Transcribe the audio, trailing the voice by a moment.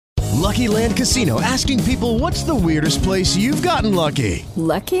Lucky Land Casino, asking people, what's the weirdest place you've gotten lucky?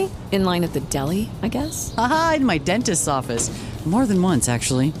 Lucky? In line at the deli, I guess? Aha, in my dentist's office. More than once,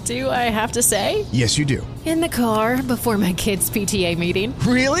 actually. Do I have to say? Yes, you do. In the car before my kids' PTA meeting.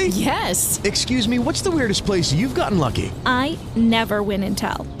 Really? Yes. Excuse me, what's the weirdest place you've gotten lucky? I never win and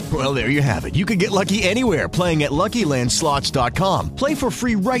tell. Well, there you have it. You can get lucky anywhere, playing at LuckyLandSlots.com. Play for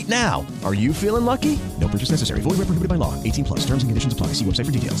free right now. Are you feeling lucky? No purchase necessary. Void where prohibited by law. 18 plus. Terms and conditions apply. See website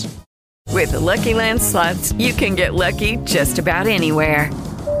for details. With the Lucky Land Slots, you can get lucky just about anywhere.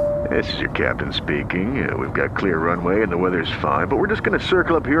 This is your captain speaking. We've got clear runway and the weather's fine, but we're just going to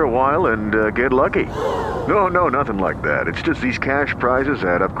circle up here a while and get lucky. No, nothing like that. It's just these cash prizes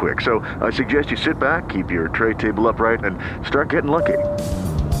add up quick. So I suggest you sit back, keep your tray table upright, and start getting lucky.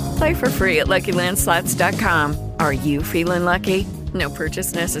 Play for free at LuckyLandSlots.com. Are you feeling lucky? No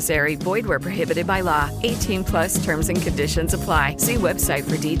purchase necessary. Void where prohibited by law. 18 plus terms and conditions apply. See website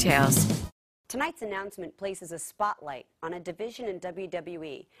for details. Tonight's announcement places a spotlight on a division in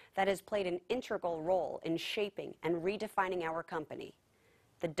WWE that has played an integral role in shaping and redefining our company,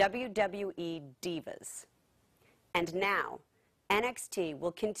 the WWE Divas. And now, NXT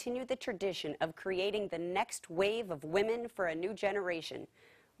will continue the tradition of creating the next wave of women for a new generation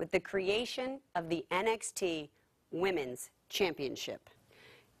with the creation of the NXT Women's Championship.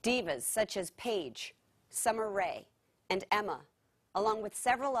 Divas such as Paige, Summer Rae, and Emma, along with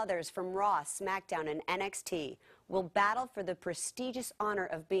several others from Raw, SmackDown, and NXT, will battle for the prestigious honor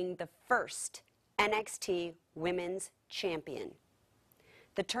of being the first NXT Women's Champion.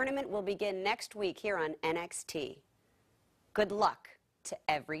 The tournament will begin next week here on NXT. Good luck to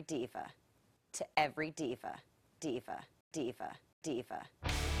every diva. To every diva, diva, diva, diva.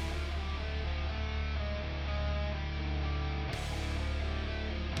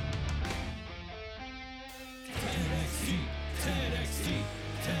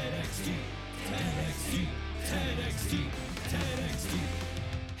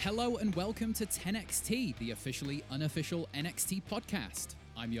 Hello and welcome to 10XT, the officially unofficial NXT podcast.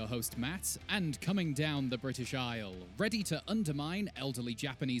 I'm your host Matt, and coming down the British Isle, ready to undermine elderly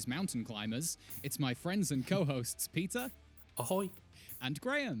Japanese mountain climbers, it's my friends and co-hosts Peter. Ahoy. And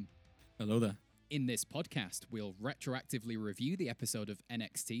Graham. Hello there. In this podcast, we'll retroactively review the episode of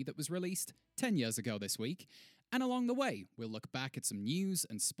NXT that was released 10 years ago this week, and along the way, we'll look back at some news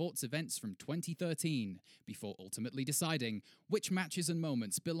and sports events from 2013 before ultimately deciding which matches and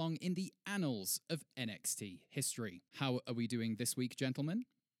moments belong in the annals of NXT history. How are we doing this week, gentlemen?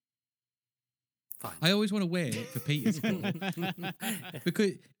 Fine. I always want to wait for Peter to go.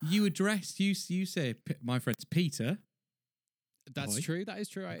 Because you say, my friend's Peter. That's true. That is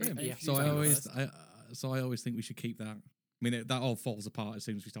true. So I always think we should keep that. I mean, that all falls apart as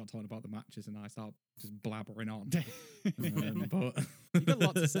soon as we start talking about the matches and I start just blabbering on. But you've got a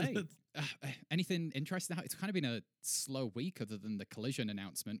lot to say. Anything interesting? It's kind of been a slow week other than the Collision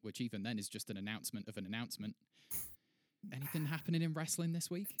announcement, which even then is just an announcement of an announcement. Anything happening in wrestling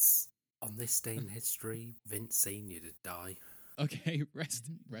this week? On this day in history, Vince Senior did die. Okay,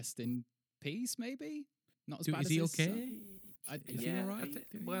 rest in peace, maybe? Not as bad as he okay? Is he all right?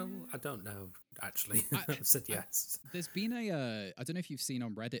 I don't know, actually. I said yes. There's been I don't know if you've seen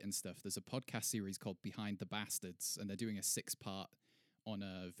on Reddit and stuff, there's a podcast series called Behind the Bastards, and they're doing a 6-part on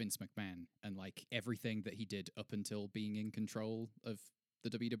Vince McMahon and like everything that he did up until being in control of the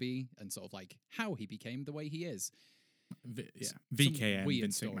WWE and sort of like how he became the way he is. VKM,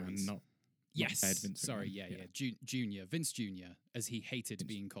 Vince McMahon, not yes. Ed Vince Sorry, McMahon. yeah. Junior, Vince Jr., as he hated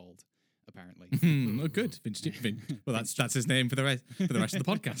being called. Apparently. Oh, good. Vince. Well, that's his name for the rest of the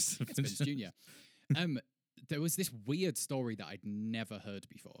podcast. Vince Jr. There was this weird story that I'd never heard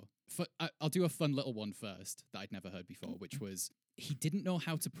before. I'll do a fun little one first that I'd never heard before, which was he didn't know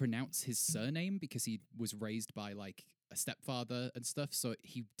how to pronounce his surname because he was raised by like a stepfather and stuff, so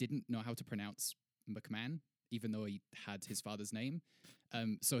he didn't know how to pronounce McMahon, even though he had his father's name.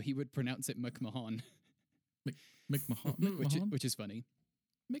 So he would pronounce it McMahon. McMahon? Which is funny.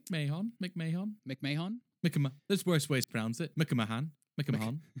 McMahon. There's worse ways to pronounce it. McMahon.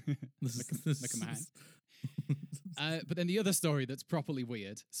 McMahon. But then the other story that's properly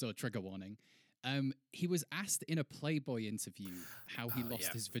weird, so trigger warning. He was asked in a Playboy interview how he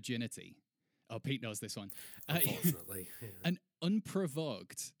lost his virginity. Oh, Pete knows this one. Unfortunately. And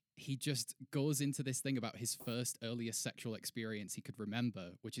unprovoked, he just goes into this thing about his first earliest sexual experience he could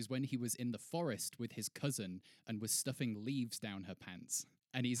remember, which is when he was in the forest with his cousin and was stuffing leaves down her pants.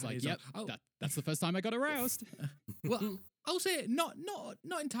 And he's like, "Yep, that's the first time I got aroused." Well, I'll say not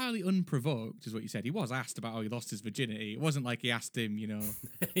entirely unprovoked is what you said. He was asked about how he lost his virginity. It wasn't like he asked him,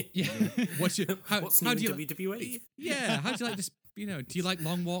 What's new in WWE? Yeah, how do you like this You know, do you like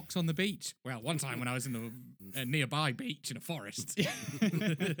long walks on the beach? Well, one time when I was in a nearby beach in a forest.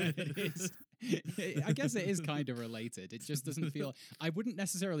 I guess it is kind of related. It just doesn't feel... I wouldn't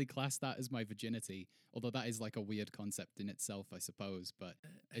necessarily class that as my virginity, although that is like a weird concept in itself, I suppose. But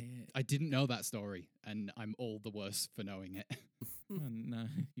I didn't know that story, and I'm all the worse for knowing it. And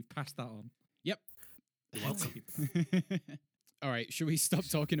you've passed that on. Yep. You're welcome. All right, should we stop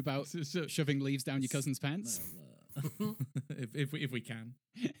talking about shoving leaves down your cousin's pants? if we can.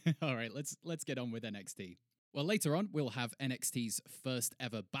 All right, let's get on with NXT. Well, later on, we'll have NXT's first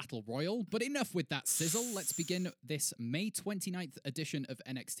ever Battle Royal, but enough with that sizzle. Let's begin this May 29th edition of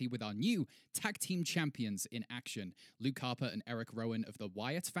NXT with our new tag team champions in action, Luke Harper and Eric Rowan of the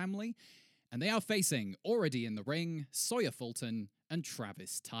Wyatt family, and they are facing, already in the ring, Sawyer Fulton and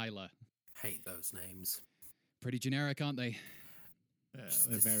Travis Tyler. Hate those names. Pretty generic, aren't they?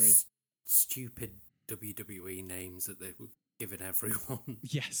 They're very stupid WWE names that they've given everyone.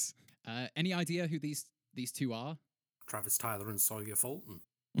 Yes. Any idea who these two are? Travis Tyler and Sawyer Fulton.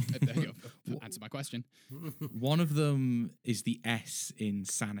 There you go. Answer my question. One of them is the S in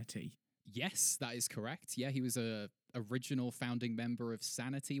Sanity. Yes, that is correct. Yeah, he was a original founding member of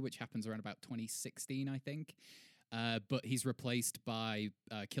Sanity, which happens around about 2016, I think. But he's replaced by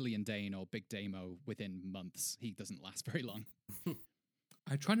Killian Dane or Big Damo within months. He doesn't last very long.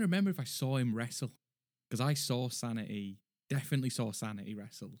 I'm trying to remember if I saw him wrestle, because I definitely saw Sanity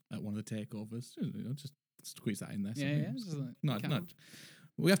wrestle at one of the takeovers. Just squeeze that in there. Yeah. Not.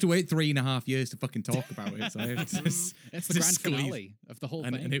 We have to wait 3.5 years to fucking talk about it. So it's the grand finale of the whole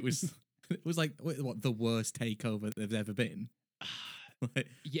thing. And it was like what the worst takeover there's ever been.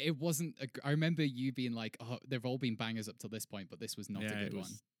 Yeah, it wasn't. I remember you being like, "Oh, they've all been bangers up to this point, but this was not a good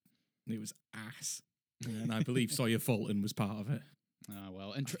one." It was ass, and I believe Sawyer Fulton was part of it. Oh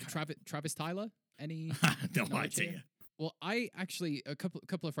well, and Travis Tyler, any no idea. Well, I actually a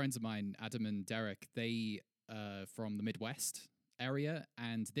couple of friends of mine, Adam and Derek, they from the Midwest area,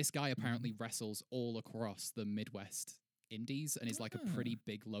 and this guy apparently wrestles all across the Midwest Indies and is like a pretty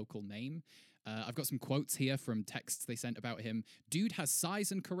big local name. I've got some quotes here from texts they sent about him. Dude has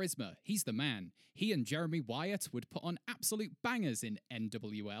size and charisma. He's the man. He and Jeremy Wyatt would put on absolute bangers in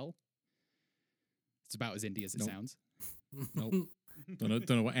NWL. It's about as indie as it sounds. Nope. Don't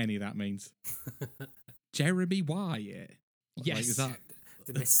know what any of that means. Jeremy Wyatt. Yes. Like, is that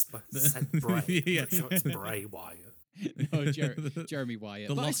the missaid Bray? Yeah. Sure, it's Bray Wyatt. No, Jeremy Wyatt.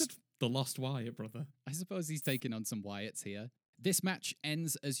 The lost Wyatt brother. I suppose he's taking on some Wyatts here. This match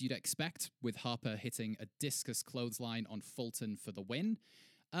ends as you'd expect, with Harper hitting a discus clothesline on Fulton for the win.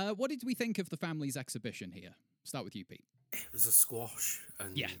 What did we think of the family's exhibition here? Start with you, Pete. It was a squash,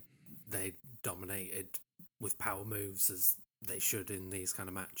 and they dominated with power moves as they should in these kind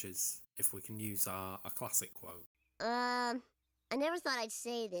of matches. If we can use our classic quote. I never thought I'd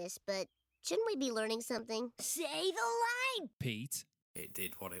say this, but shouldn't we be learning something? Say the line! Pete. It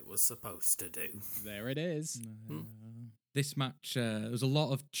did what it was supposed to do. There it is. This match, there was a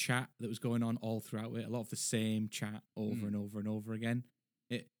lot of chat that was going on all throughout it, a lot of the same chat over and over and over again.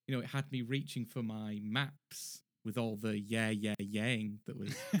 It had me reaching for my maps with all the yeah-ing that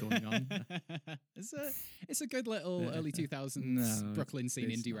was going on. It's a good little early 2000s Brooklyn scene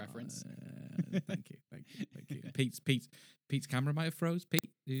indie reference. Thank you. Pete's camera might have froze.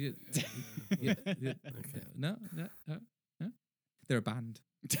 Pete? Yeah. Okay. No. They're a band.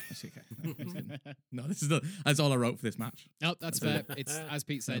 Okay. No, that's all I wrote for this match. No, that's fair. It's as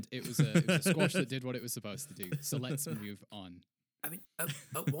Pete said, it was a squash that did what it was supposed to do. So let's move on. I mean, at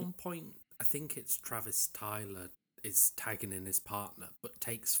one point, I think it's Travis Tyler is tagging in his partner, but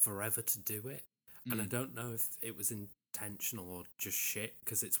takes forever to do it. And I don't know if it was intentional or just shit,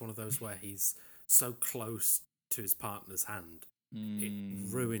 because it's one of those where he's so close to his partner's hand,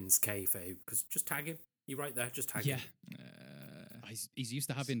 it ruins kayfabe, because just tag him. You're right there, just tag him. He's used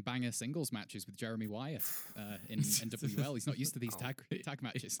to having banger singles matches with Jeremy Wyatt in NWL. He's not used to these tag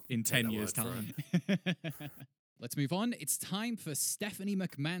matches. In 10 years' time. Let's move on. It's time for Stephanie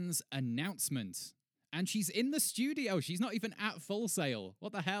McMahon's announcement. And she's in the studio. She's not even at Full Sail.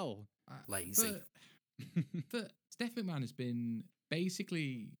 What the hell? Lazy. But Steph McMahon has been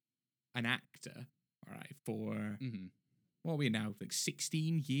basically an actor, all right, for, what are we now, like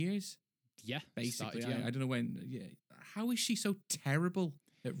 16 years? Yeah, basically. I don't know when. Yeah, how is she so terrible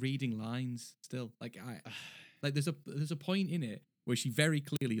at reading lines? Still, like there's a point in it where she very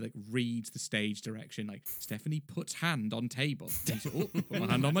clearly like reads the stage direction. Like Stephanie puts hand on table. Put my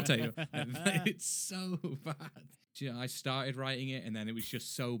hand on my table. And it's so bad. I started writing it, and then it was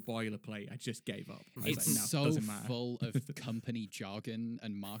just so boilerplate. I just gave up. It's like, no, so full of company jargon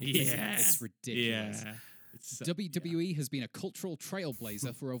and marketing. It's ridiculous. Yeah. WWE has been a cultural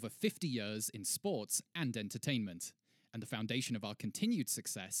trailblazer for over 50 years in sports and entertainment. And the foundation of our continued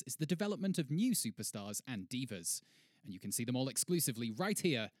success is the development of new superstars and divas. And you can see them all exclusively right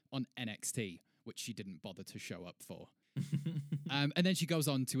here on NXT, which she didn't bother to show up for. And then she goes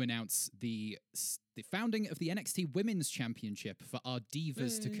on to announce the founding of the NXT Women's Championship for our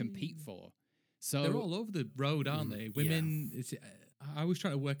divas to compete for. So they're all over the road, aren't they? Women. Yeah. I was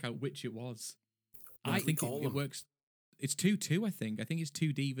trying to work out which it was. I think it works. It's 2-2, I think. I think it's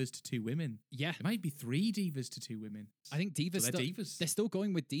 2 divas to 2 women. Yeah. It might be 3 divas to 2 women. I think divas. So they're divas. They're still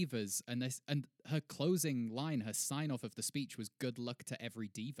going with divas. And her closing line, her sign-off of the speech was good luck to every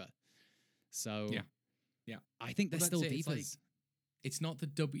diva. So yeah. I think they're still divas. It's not the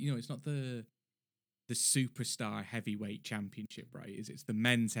it's not the superstar heavyweight championship, right? It's the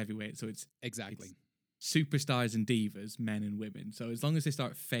men's heavyweight. So it's exactly superstars and divas, men and women. So as long as they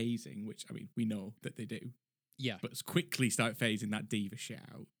start phasing, which I mean we know that they do. Yeah. But quickly start phasing that diva shit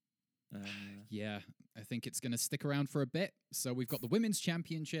out. Yeah, I think it's going to stick around for a bit. So we've got the Women's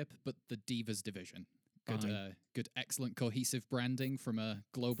Championship, but the Divas division. Good, excellent, cohesive branding from a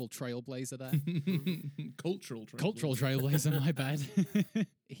global trailblazer there. Cultural trailblazer, my bad.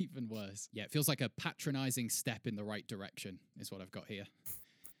 Even worse. Yeah, it feels like a patronizing step in the right direction is what I've got here.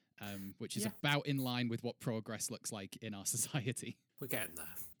 Which is about in line with what progress looks like in our society. We're getting there.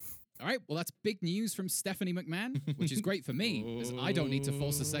 All right, well, that's big news from Stephanie McMahon, which is great for me, as I don't need to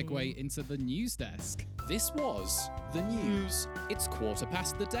force a segue into the news desk. This was the news. It's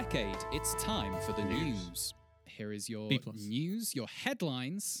decade. It's time for the news. Here is your news, your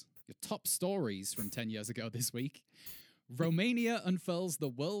headlines, your top stories from 10 years ago this week. Romania unfurls the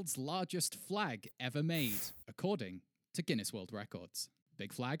world's largest flag ever made, according to Guinness World Records.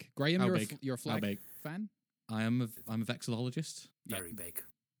 Big flag. Graham, you're a flag fan? I'm a vexillologist. Very big.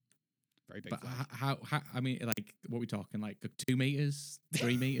 Very big. But how? I mean, like, what are we talking? Like 2 meters,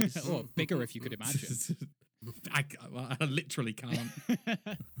 3 meters? Or bigger, if you could imagine. I literally can't.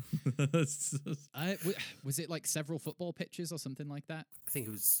 Was it like several football pitches or something like that? I think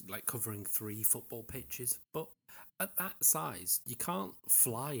it was like covering 3 football pitches. But at that size, you can't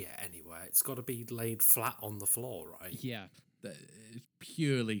fly it anywhere. It's got to be laid flat on the floor, right? Yeah.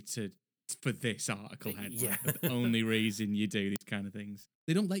 Purely for this article headline. Yeah. The only reason you do these kind of things.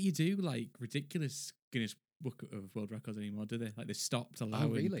 They don't let you do like ridiculous Guinness Book of World Records anymore, do they? Like they stopped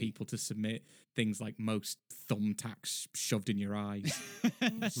allowing people to submit things like most thumbtacks shoved in your eyes.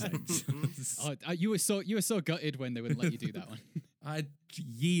 You were so gutted when they wouldn't let you do that one. I had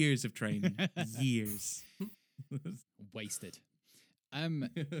years of training. Years. Wasted. I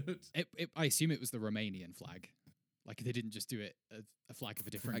assume it was the Romanian flag. Like they didn't just do it a flag of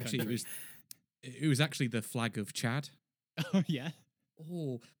a different country. It was actually the flag of Chad. Oh yeah.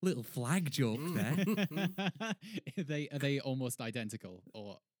 Oh, little flag joke there. Are they almost identical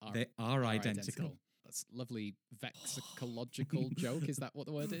or they are identical? That's lovely vexillological joke. Is that what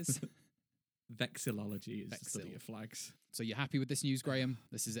the word is? Vexillology is the study of flags. So you're happy with this news, Graham?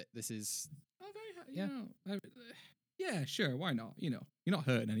 This is it. This is. Yeah, sure. Why not? You know, you're not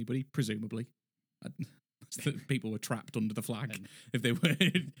hurting anybody, presumably. People were trapped under the flag if they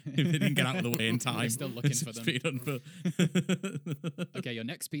didn't get out of the way in time. They're still looking for them. Okay, your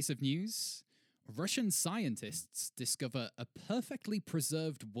next piece of news. Russian scientists discover a perfectly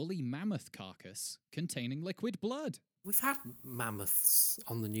preserved woolly mammoth carcass containing liquid blood. We've had mammoths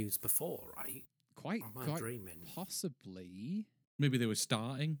on the news before, right? Quite dreaming? Possibly. Maybe they were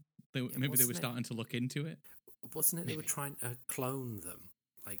starting. They were starting to look into it. Wasn't it they were trying to clone them?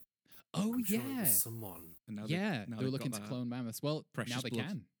 Oh, I'm yeah. sure it was someone. And now they were looking to clone mammoths. Well, now they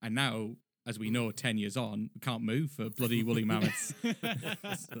can. And now, as we know, 10 years on, we can't move for bloody woolly mammoths.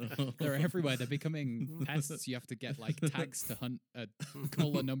 They're everywhere. They're becoming pests. You have to get like tags to hunt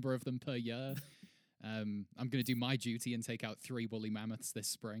call a number of them per year. I'm going to do my duty and take out 3 woolly mammoths this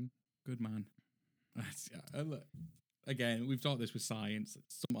spring. Good man. Look, again, we've taught this with science.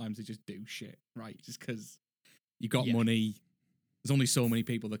 Sometimes they just do shit, right? Just because you got money. There's only so many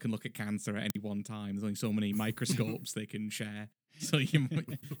people that can look at cancer at any one time. There's only so many microscopes they can share. So you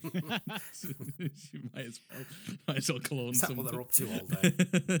might as well clone Is that what they're up to all day?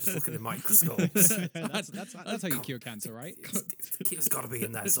 Just looking at microscopes. That's how you cure cancer, right? It's got to be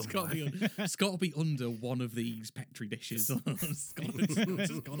in there somewhere. It's got to be under one of these Petri dishes. It's got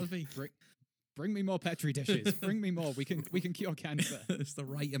to be. Bring me more Petri dishes. Bring me more. We can cure cancer. It's the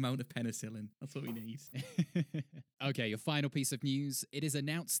right amount of penicillin. That's what we need. Okay, your final piece of news. It is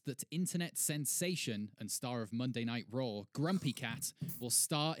announced that internet sensation and star of Monday Night Raw, Grumpy Cat, will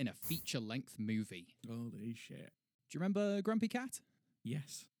star in a feature-length movie. Holy shit. Do you remember Grumpy Cat?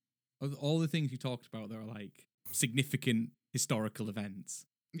 Yes. of all the things you talked about, there are like significant historical events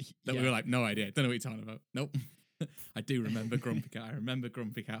that we were like, no idea. Don't know what you're talking about. Nope. I do remember Grumpy Cat. I remember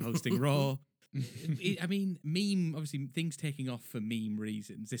Grumpy Cat hosting Raw. I mean, meme, obviously, things taking off for meme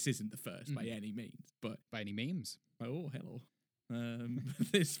reasons. This isn't the first by any means, but by any memes. Oh, hello.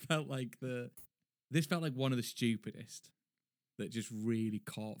 This felt like one of the stupidest that just really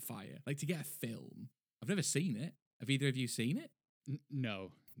caught fire. Like, to get a film, I've never seen it. Have either of you seen it?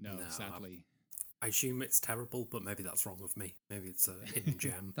 No, sadly. I assume it's terrible, but maybe that's wrong with me. Maybe it's a hidden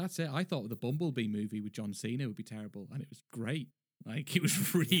gem. That's it. I thought the Bumblebee movie with John Cena would be terrible, and it was great. Like, it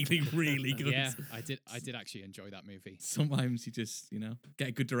was really, really good. Yeah, I did actually enjoy that movie. Sometimes you just, get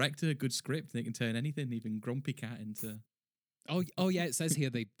a good director, a good script, and they can turn anything, even Grumpy Cat, into... Oh yeah, it says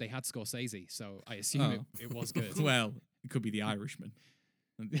here they had Scorsese, so I assume it was good. Well, it could be The Irishman.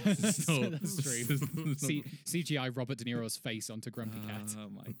 That's true. CGI Robert De Niro's face onto Grumpy Cat. Oh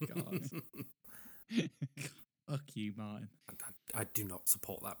my god. Fuck you, Martin. I do not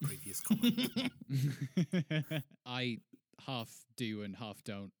support that previous comment. I half do and half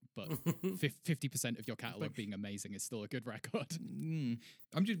don't, but 50% of your catalogue being amazing is still a good record.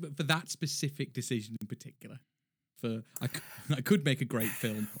 I'm just for that specific decision in particular. I could make a great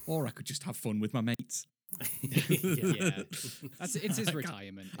film, or I could just have fun with my mates. Yeah, it's his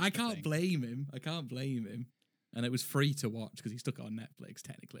retirement. I can't blame him. And it was free to watch because he stuck it on Netflix,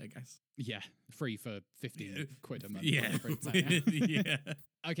 technically, I guess. Yeah, free for 15 quid a month. Yeah. Yeah.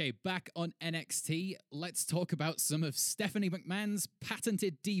 Okay, back on NXT, let's talk about some of Stephanie McMahon's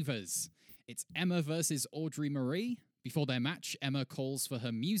patented divas. It's Emma versus Audrey Marie. Before their match, Emma calls for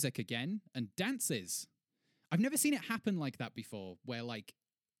her music again and dances. I've never seen it happen like that before, where, like,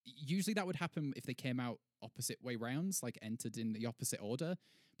 usually that would happen if they came out opposite way rounds, like entered in the opposite order.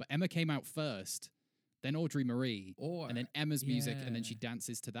 But Emma came out first, then Audrey Marie, and then Emma's music, and then she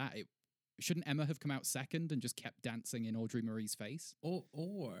dances to that. Shouldn't Emma have come out second and just kept dancing in Audrey Marie's face?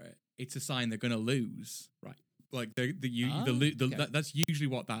 Or it's a sign they're going to lose, right? Like that's usually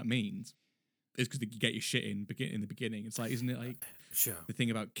what that means. Is because you get your shit in the beginning. It's like, isn't it like the thing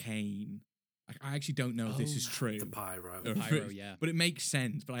about Kane? I actually don't know if this is true. The pyro, yeah. But it makes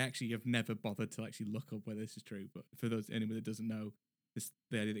sense. But I actually have never bothered to actually look up whether this is true. But for anyone that doesn't know,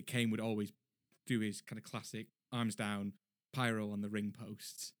 the idea that Kane would always do his kind of classic arms down pyro on the ring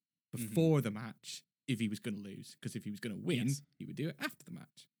posts before the match if he was going to lose, because if he was going to win, he would do it after the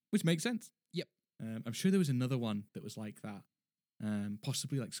match, which makes sense. Yep. I'm sure there was another one that was like that,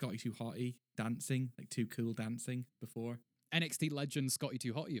 possibly like Scotty 2 Hotty dancing, like Too Cool dancing before. NXT legend Scotty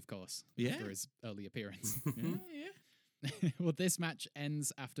 2 Hotty, of course, for his early appearance. Well, this match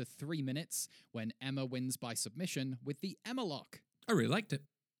ends after 3 minutes when Emma wins by submission with the Emma Lock. I really liked it.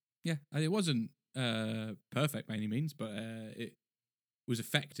 Yeah, it wasn't perfect by any means, but it was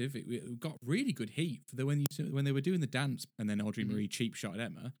effective. It got really good heat for when they were doing the dance, and then Audrey Marie cheap shot at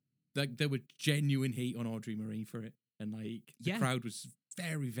Emma. Like, there were genuine heat on Audrey Marie for it, and like the crowd was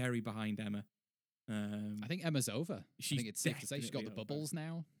very, very behind Emma. I think Emma's over. I think it's safe to say she's got the bubbles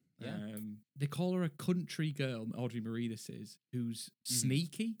now. Yeah. They call her a country girl, Audrey Marie. This is who's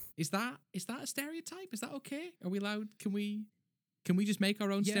sneaky. Is that a stereotype? Is that okay? Are we allowed? Can we just make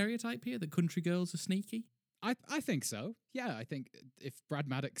our own stereotype here that country girls are sneaky? I think so. Yeah, I think if Brad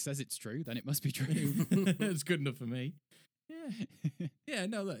Maddox says it's true, then it must be true. It's good enough for me. Yeah. Yeah,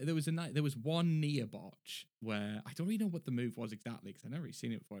 no, look, there was one near botch where I don't really know what the move was exactly because I've never really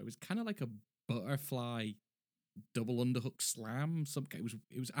seen it before. It was kind of like a butterfly double underhook slam. It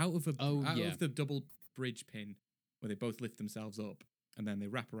was out of the double bridge pin where they both lift themselves up and then they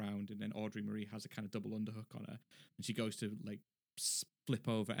wrap around, and then Audrey Marie has a kind of double underhook on her, and she goes to like flip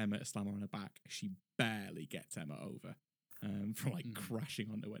over Emma to slam her on her back. She barely gets Emma over from like crashing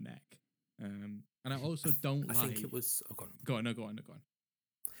onto her neck. And I also don't I think it was... Oh, go on. Go on.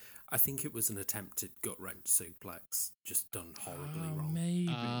 I think it was an attempted gut-wrench suplex, just done horribly wrong. Maybe.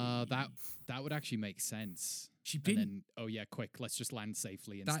 That would actually make sense. She didn't... And then, quick, let's just land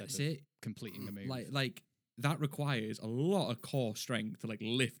safely instead of completing the move. Like that requires a lot of core strength to like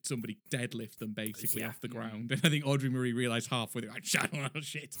lift somebody, deadlift them basically off the ground. And I think Audrey Marie realised halfway through, like, oh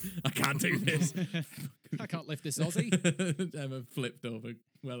shit, I can't do this. I can't lift this Aussie. Emma flipped over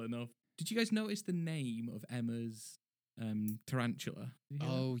well enough. Did you guys notice the name of Emma's tarantula?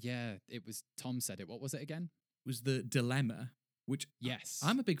 Oh, yeah. It was, Tom said it. What was it again? It was the Dilemma, which yes,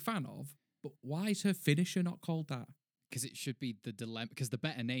 I'm a big fan of, but why is her finisher not called that? Because it should be the Dilemma, because the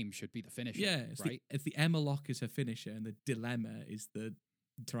better name should be the finisher. Yeah, right? It's the Emma Lock is her finisher, and the Dilemma is the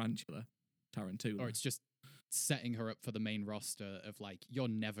tarantula. Or it's just setting her up for the main roster of like, you're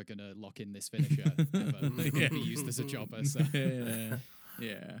never going to lock in this finisher ever. Be used as a jobber. So.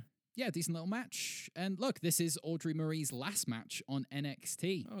 Yeah. Yeah, decent little match. And look, this is Audrey Marie's last match on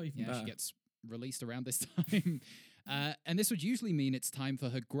NXT. Oh, even yeah, better. she gets released around this time. And this would usually mean it's time for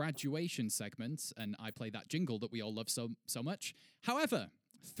her graduation segment, and I play that jingle that we all love so much. However,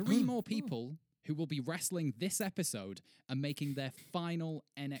 3 more people who will be wrestling this episode are making their final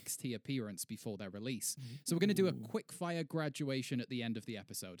NXT appearance before their release. So we're going to do a quick fire graduation at the end of the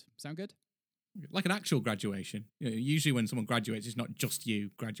episode. Sound good? Like an actual graduation. Usually when someone graduates, it's not just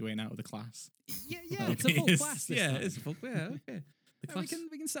you graduating out of the class. Yeah, it's a full class this time. It's a full, okay. The class,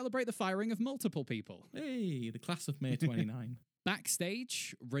 we can celebrate the firing of multiple people. Hey, the class of May 29.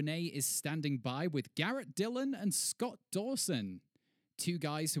 Backstage, Renee is standing by with Garrett Dillon and Scott Dawson. 2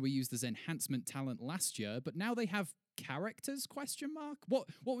 guys who were used as enhancement talent last year, but now they have characters, ? What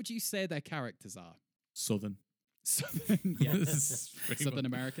would you say their characters are? Southern. Yeah. Southern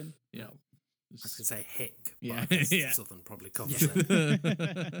American? Yeah. I was going to say hick, but Yeah. I guess Yeah. Southern probably covers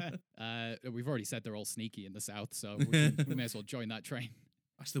it. We've already said they're all sneaky in the South, so we may as well join that train.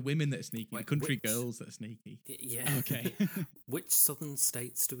 That's the women that are sneaky, Wait, the country which- girls that are sneaky. Yeah. Okay. Which southern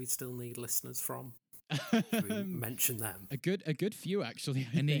states do we still need listeners from? Should we mention them? A good few, actually.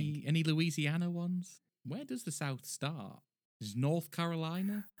 I think. Any Louisiana ones? Where does the South start? Is North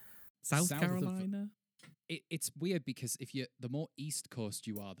Carolina? South South of- Carolina? It's weird because the more East Coast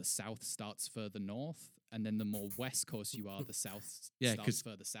you are, the South starts further north, and then the more West Coast you are, the South Yeah, starts 'cause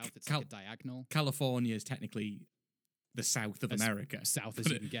further south. It's like a diagonal. California is technically the south of As America. south as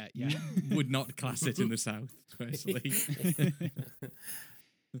but you can get, yeah. Would not class it in the South, personally.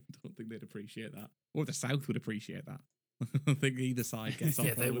 I don't think they'd appreciate that. Or the South would appreciate that. I think either side gets on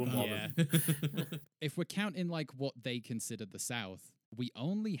Yeah, they board with wouldn't that. want If we're counting like what they consider the South, we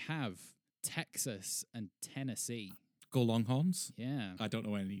only have Texas and Tennessee. Go Longhorns. Yeah. I don't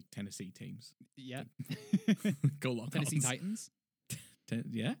know any Tennessee teams. Yeah. Go Longhorns. Tennessee Titans.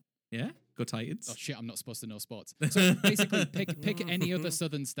 Yeah. Go Titans. Oh shit, I'm not supposed to know sports. So basically pick any other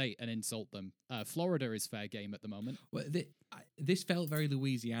southern state and insult them. Florida is fair game at the moment. Well, this felt very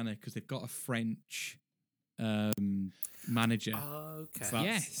Louisiana because they've got a French manager. Okay. So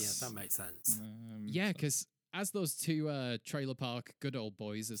Yes. Yeah, that makes sense. Yeah, because as those 2 trailer park good old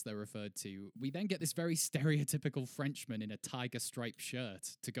boys, as they're referred to, we then get this very stereotypical Frenchman in a tiger striped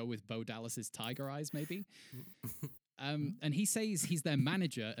shirt to go with Bo Dallas's tiger eyes, maybe. And he says he's their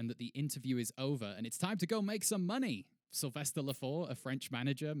manager and that the interview is over and it's time to go make some money. Sylvester Lefort, a French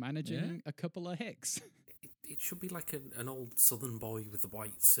manager, managing a couple of hicks. It should be like an old southern boy with the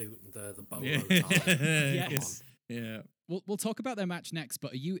white suit and the bolo Yeah. tie. Yes. Yeah. We'll talk about their match next,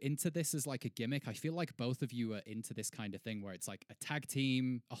 but are you into this as like a gimmick? I feel like both of you are into this kind of thing where it's like a tag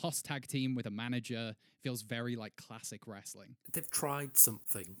team, a host tag team with a manager. Feels very like classic wrestling. They've tried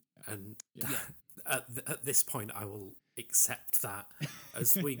something, and at this point, I will accept that.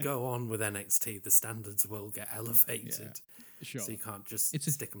 As we go on with NXT, the standards will get elevated. Sure. So you can't just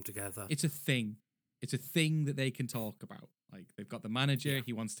stick them together. It's a thing. It's a thing that they can talk about. Like, they've got the manager,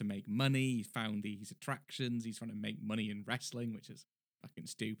 he wants to make money, he's found these attractions, he's trying to make money in wrestling, which is fucking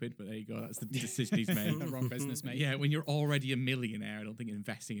stupid, but there you go, that's the decision he's made. The wrong business, mate. Yeah, when you're already a millionaire, I don't think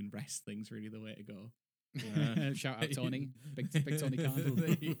investing in wrestling's really the way to go. Shout out Tony. Big Tony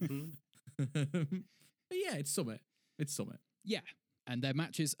Khan. But yeah, it's Summit. Yeah. And their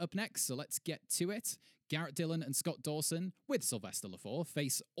match is up next, so let's get to it. Garrett Dillon and Scott Dawson with Sylvester Lefort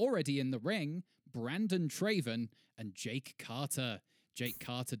face already in the ring Brandon Traven and Jake Carter. Jake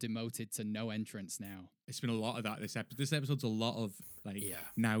Carter demoted to no entrance now. It's been a lot of that this episode. This episode's a lot of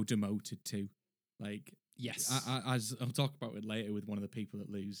now demoted to. Like, yes. As I'll talk about it later with one of the people that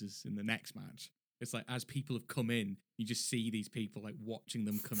loses in the next match. It's like, as people have come in, you just see these people like watching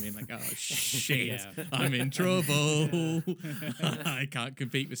them come in, like, oh shit, I'm in trouble. I can't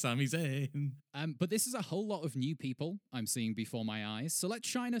compete with Sami Zayn. But this is a whole lot of new people I'm seeing before my eyes, so let's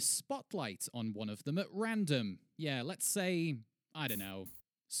shine a spotlight on one of them at random. Yeah, let's say, I don't know,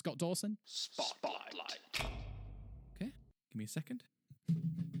 Scott Dawson? Spotlight. Okay, give me a second.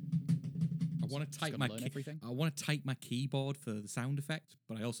 I want to type everything. I want to type my keyboard for the sound effect,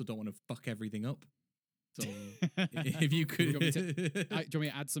 but I also don't want to fuck everything up. So if you could, do you want me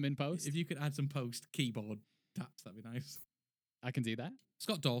to add some in post? If you could add some post keyboard taps, that'd be nice. I can do that.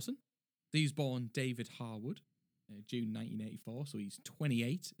 Scott Dawson, he's born David Harwood, June 1984, so he's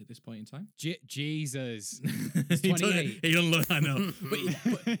 28 at this point in time. Jesus, he's 28. He don't look, I know,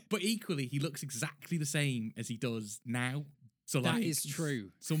 but equally, he looks exactly the same as he does now. So that is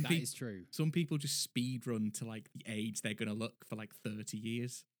true. That is true. Some people just speed run to like the age they're gonna look for like 30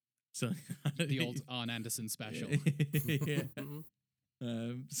 years. So the old Arn Anderson special. Yeah.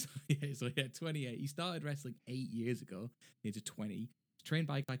 So 28. He started wrestling 8 years ago, age of 20. trained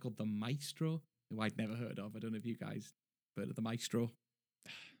by a guy called the Maestro, who I'd never heard of. I don't know if you guys heard of the Maestro.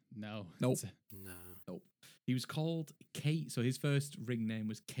 No. Nope. No. Nope. He was called Kate. So his first ring name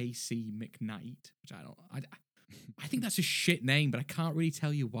was KC McKnight, which I think that's a shit name, but I can't really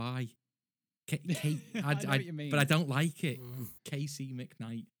tell you why. Kate, I know what you mean. but I don't like it. KC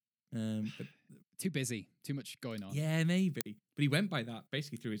McKnight. But too busy. Too much going on. yeah, maybe. But he went by that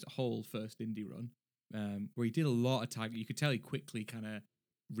basically through his whole first indie run, where he did a lot of tag. You could tell he quickly kind of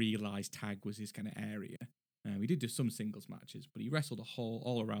realised tag was his kind of area. He did do some singles matches, but he wrestled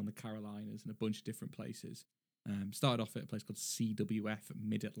all around the Carolinas and a bunch of different places. Started off at a place called CWF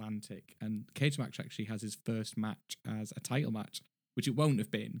Mid-Atlantic, and Cage Match actually has his first match as a title match, which it won't have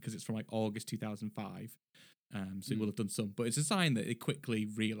been because it's from like August 2005. So he will have done some, but it's a sign that he quickly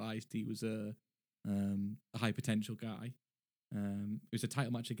realised he was a high potential guy. It was a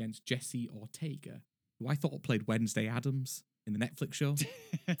title match against Jesse Ortega, who I thought played Wednesday Addams in the Netflix show.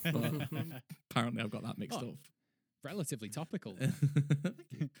 But apparently I've got that mixed up. Relatively topical.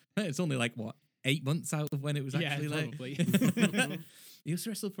 It's only like, what, 8 months out of when it was actually probably. He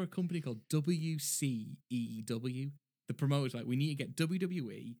also wrestled for a company called WCEW. The promoter's like, we need to get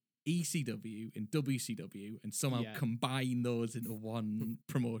WWE, ECW, and WCW and somehow combine those into one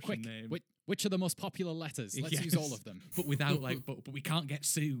promotion name. Which are the most popular letters? Let's use all of them. But without but we can't get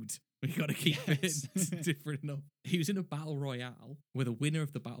sued. We got to keep it different enough. He was in a battle royale where the winner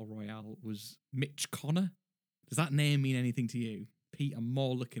of the battle royale was Mitch Connor. Does that name mean anything to you? Pete, I'm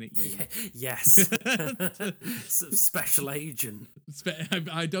more looking at you. Yes. Special agent.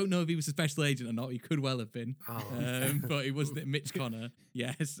 I don't know if he was a special agent or not. He could well have been. But he wasn't Mitch Connor.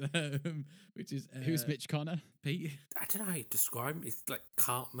 Yes. Which is... Who's Mitch Connor? Pete? I don't know how you describe him. It's like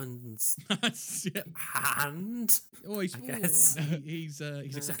Cartman's hand. Oh, he's a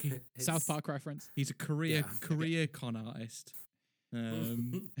South Park reference. He's a career con artist.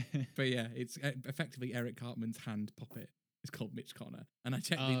 But yeah, it's effectively Eric Cartman's hand puppet. It's called Mitch Connor. And I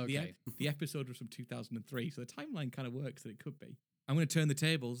checked the episode was from 2003, so the timeline kind of works that it could be. I'm going to turn the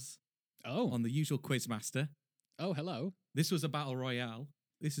tables on the usual Quizmaster. Oh, hello. This was a battle royale.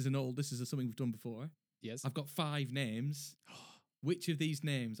 This is something we've done before. Yes. I've got 5 names. Which of these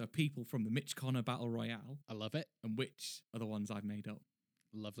names are people from the Mitch Connor Battle Royale? I love it. And which are the ones I've made up?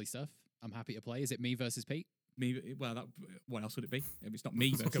 Lovely stuff. I'm happy to play. Is it me versus Pete? Me, well, what else would it be? If it's not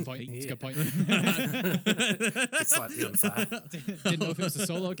me versus good point. Pete. It's a good point. It's slightly unfair. Didn't know if it was a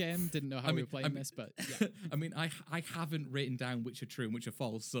solo game. Didn't know how we were playing this, but yeah. I mean, I haven't written down which are true and which are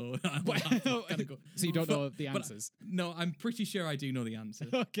false, so so you don't know the answers? No, I'm pretty sure I do know the answer.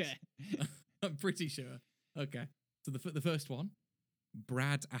 Okay. I'm pretty sure. Okay. So the first one,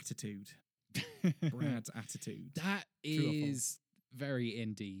 Brad Attitude. Brad's Attitude. That is very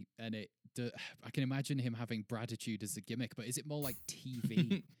indie, and I can imagine him having Braditude as a gimmick, but is it more like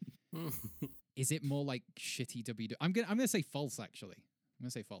TV? Is it more like shitty WWE? I'm gonna say false, actually. I'm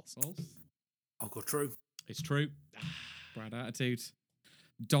gonna say false. False? I'll go true. It's true. Brad Attitude.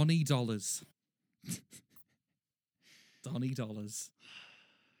 Donnie Dollars. Donnie Dollars.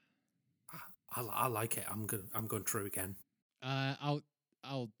 I like it. I'm going true again. I'll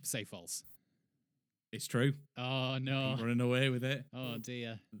say false. It's true. Oh no. Running away with it. Oh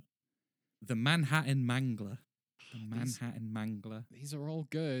dear. The Manhattan Mangler. The Manhattan Mangler. These are all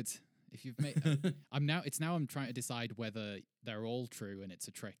good. If you've made, I'm trying to decide whether they're all true and it's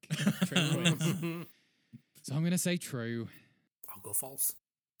a trick. Quiz. So I'm gonna say true. I'll go false.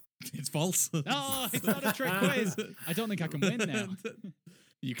 It's false. Oh, it's not a trick quiz. I don't think I can win now.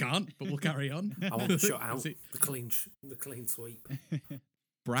 You can't, but we'll carry on. I want to shut out the clean sweep.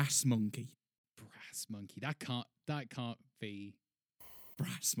 Brass Monkey. Brass Monkey. That can't be.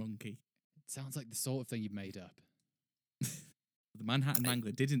 Brass Monkey. It sounds like the sort of thing you've made up. The Manhattan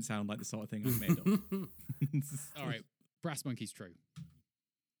Mangler didn't sound like the sort of thing I've made up. All right, Brass Monkey's true.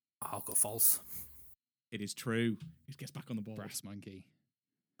 I'll go false. It is true. He gets back on the board. Brass Monkey.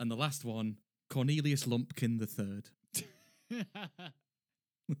 And the last one, Cornelius Lumpkin III.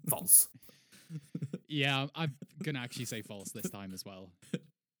 False. Yeah, I'm going to actually say false this time as well.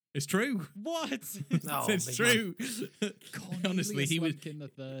 It's true. What? No, it's true. Honestly, he was Lumpkin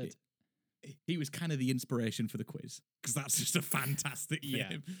III. He was kind of the inspiration for the quiz because that's just a fantastic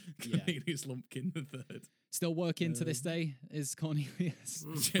name. Cornelius Lumpkin III. Still working to this day is Cornelius.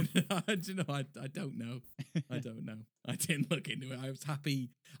 Do you know? I don't know. I didn't look into it. I was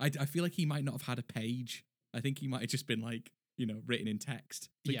happy. I feel like he might not have had a page. I think he might have just been like, written in text.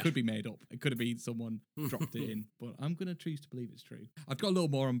 So it could be made up. It could have been someone dropped it in. But I'm going to choose to believe it's true. I've got a little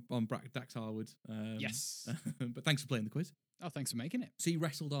more on Dax Harwood. Yes. But thanks for playing the quiz. Oh, thanks for making it. So he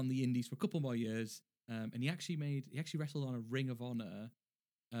wrestled on the indies for a couple more years. and he actually wrestled on a Ring of Honor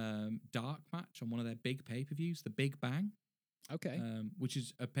dark match on one of their big pay-per-views, the Big Bang. Okay. Which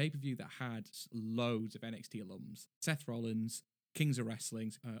is a pay-per-view that had loads of NXT alums. Seth Rollins, Kings of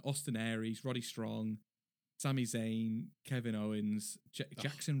Wrestling, Austin Aries, Roddy Strong, Sami Zayn, Kevin Owens,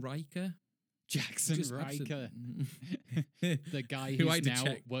 Jackson Riker. Jackson Riker. The guy who now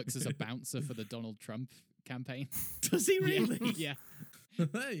works as a bouncer for the Donald Trump campaign. Does he really? Yeah.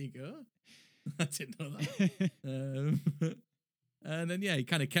 There you go. I didn't know that. And then he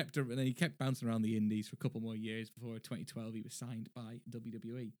kind of kept bouncing around the indies for a couple more years before 2012 he was signed by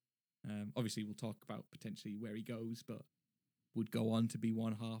WWE. Obviously we'll talk about potentially where he goes, but would go on to be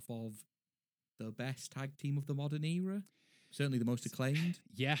one half of the best tag team of the modern era. Certainly the most acclaimed.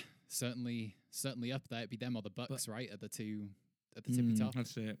 Yeah, certainly up there. It'd be them or the Bucks, right? At the tippy top.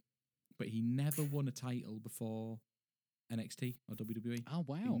 That's it. But he never won a title before NXT or WWE. Oh,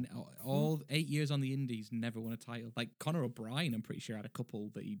 wow. All 8 years on the indies, never won a title. Like Conor O'Brien, I'm pretty sure had a couple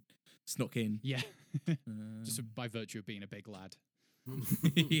that he snuck in. Yeah. Just by virtue of being a big lad.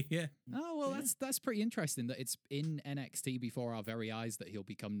 Yeah. Oh, well, that's pretty interesting that it's in NXT before our very eyes that he'll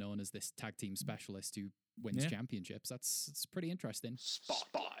become known as this tag team specialist who wins championships. That's pretty interesting.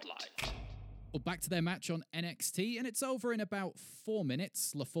 Spotlight. Well, back to their match on NXT, and it's over in about 4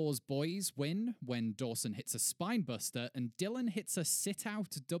 minutes. LaFour's boys win when Dawson hits a spine buster and Dylan hits a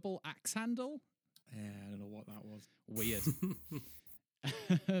sit-out double axe handle. Yeah, I don't know what that was. Weird.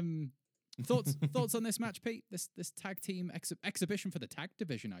 Thoughts on this match, Pete? This tag team exhibition for the tag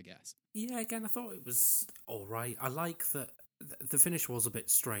division, I guess. Yeah, again, I thought it was all right. I like that the finish was a bit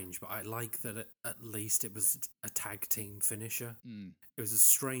strange, but I like that at least it was a tag team finisher. It was a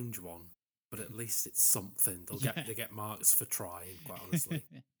strange one, but at least it's something. They get marks for trying, quite honestly.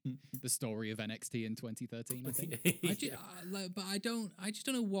 The story of NXT in 2013, I think. I just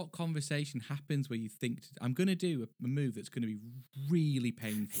don't know what conversation happens where you think I'm going to do a move that's going to be really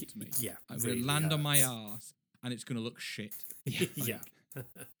painful to me. Yeah, I'm going to land on my ass and it's going to look shit. Yeah.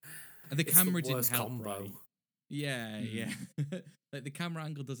 And the camera didn't help. Combo. Right? Yeah. Like the camera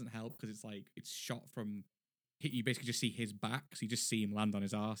angle doesn't help because it's shot from. You basically just see his back, so you just see him land on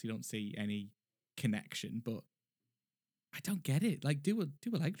his ass. You don't see any connection, but I don't get it. Like, do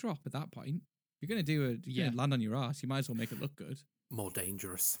a leg drop at that point. If you're gonna land on your ass, you might as well make it look good. More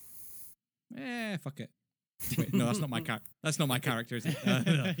dangerous. Fuck it. Wait, no, that's not my character. That's not my character, is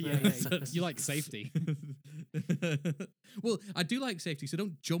it? You like safety. Well, I do like safety, so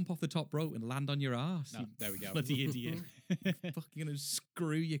don't jump off the top rope and land on your ass. No, there we go. Bloody idiot. Fucking gonna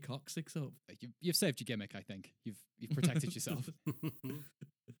screw your coccyx up. You've saved your gimmick, I think. You've protected yourself.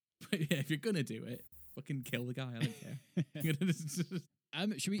 But yeah, if you're gonna do it, fucking kill the guy. I don't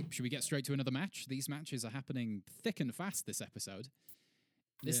care. Should we get straight to another match? These matches are happening thick and fast this episode.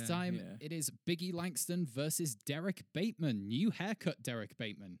 This time, it is Big E Langston versus Derek Bateman. New haircut Derek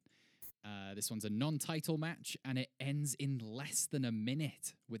Bateman. This one's a non-title match, and it ends in less than a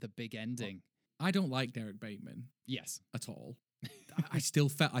minute with a big ending. I don't like Derek Bateman. Yes. At all. I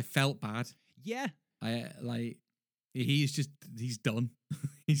felt bad. Yeah. He's done.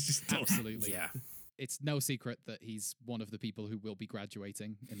 He's just done. Absolutely. Yeah. It's no secret that he's one of the people who will be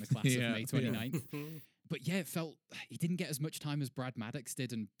graduating in the class of May 29th. But yeah, it felt he didn't get as much time as Brad Maddox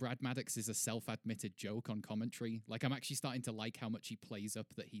did, and Brad Maddox is a self-admitted joke on commentary. Like, I'm actually starting to like how much he plays up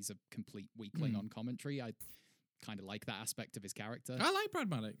that he's a complete weakling on commentary. I kind of like that aspect of his character. I like Brad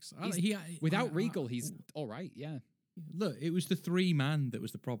Maddox. Without Regal, he's all right, yeah. Look, it was the 3-man that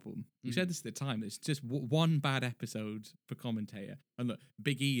was the problem. You said this at the time. It's just one bad episode for commentator. And look,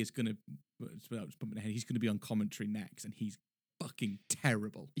 Big E is going to, without bumping ahead, he's going to be on commentary next, and he's fucking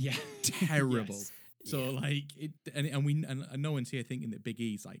terrible. Yeah. Terrible. Yes. So like it, and no one's here thinking that Big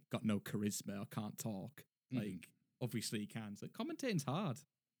E's like got no charisma or can't talk. Like obviously he can. So commentating's hard.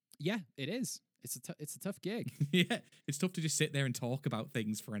 Yeah, it is. It's a tough gig. Yeah, it's tough to just sit there and talk about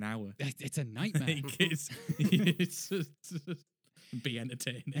things for an hour. It's a nightmare. Like, it's just be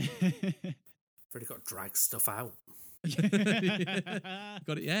entertaining. Really got to drag stuff out.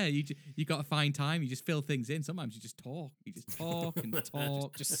 Got it. Yeah, you got to find time. You just fill things in. Sometimes you just talk. You just talk and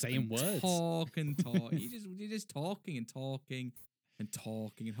talk, just saying words. Talk and talk. You're just talking and talking and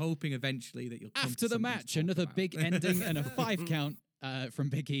talking and hoping eventually that you'll come after to the match. Another big ending and a 5 count. From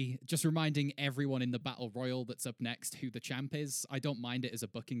Big E, just reminding everyone in the Battle Royal that's up next who the champ is. I don't mind it as a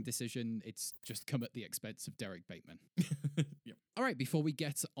booking decision. It's just come at the expense of Derek Bateman. Yep. All right, before we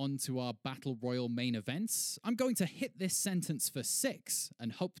get on to our Battle Royal main events, I'm going to hit this sentence for 6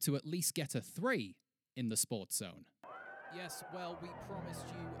 and hope to at least get a 3 in the Sports Zone. Yes, well, we promised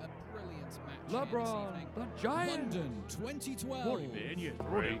you a brilliant match LeBron, the Giants. London 2012. What do you mean? You're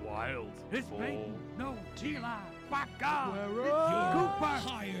running wild. It's Peyton. No, T-Line. Back up. You're Cooper.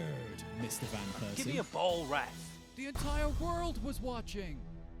 hired, Mr. Van Persie. Give me a ball ref. The entire world was watching.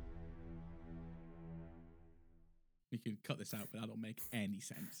 You can cut this out, but that don't make any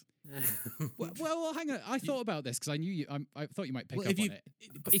sense. well, hang on. I thought about this because I knew you. I thought you might pick up on it.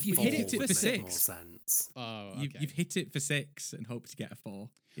 If you hit it for More 6, sense. Oh, okay. you've hit it for 6 and hope to get a 4.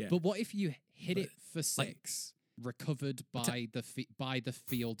 Yeah. But what if you hit it for 6, recovered by the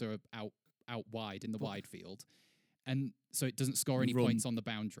fielder out wide in the wide field, and so it doesn't score any points on the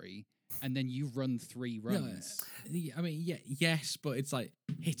boundary, and then you run 3 runs? I mean, yes, but it's like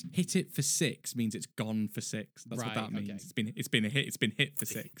hit it for 6 means it's gone for 6. That's what that means. Okay. It's been a hit. It's been hit for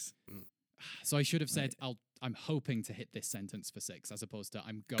 6. So I should have said I'm hoping to hit this sentence for 6, as opposed to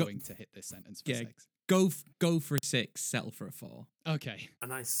I'm going to hit this sentence for 6. Go for a 6, settle for a 4. Okay. A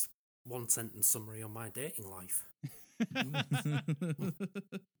nice one-sentence summary on my dating life.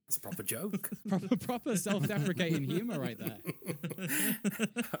 It's a proper joke. Proper self-deprecating humour right there.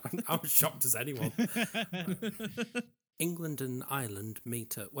 I was shocked as anyone. England and Ireland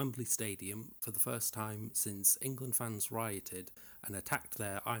meet at Wembley Stadium for the first time since England fans rioted and attacked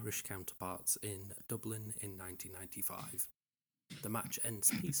their Irish counterparts in Dublin in 1995. The match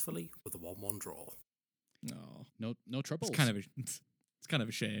ends peacefully with a 1-1 draw. No troubles. It's kind of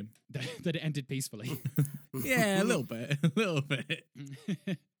a shame that it ended peacefully. Yeah, a little bit.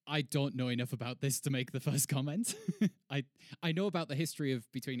 I don't know enough about this to make the first comment. I know about the history of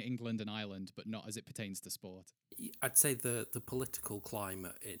between England and Ireland, but not as it pertains to sport. I'd say the political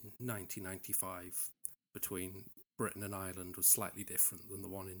climate in 1995 between Britain and Ireland was slightly different than the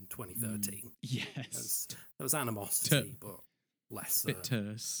one in 2013. Yes. There was animosity, but less. Bit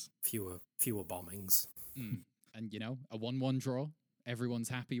terse. Fewer bombings. And, a 1-1 draw. Everyone's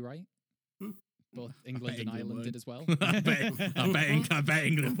happy, right? Both England and Ireland did as well. I bet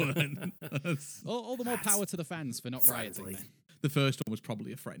England won. all the more power to the fans for not rioting then. The first one was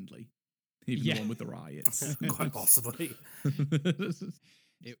probably a friendly. Even the one with the riots. Quite possibly.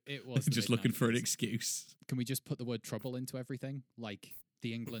 It was just looking for an excuse. Can we just put the word trouble into everything? Like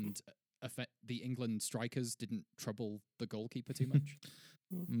the England strikers didn't trouble the goalkeeper too much?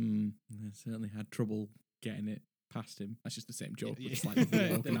 They certainly had trouble getting it past him. That's just the same joke, but slightly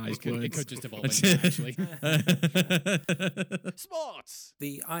more organised words. It could just evolve into that, actually. Sports!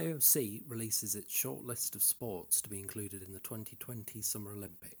 The IOC releases its short list of sports to be included in the 2020 Summer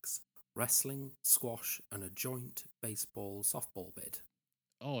Olympics. Wrestling, squash, and a joint baseball-softball bid.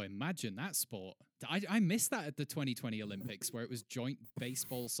 Oh, imagine that sport. I missed that at the 2020 Olympics where it was joint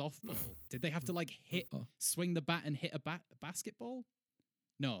baseball-softball. Did they have to, swing the bat and hit a basketball?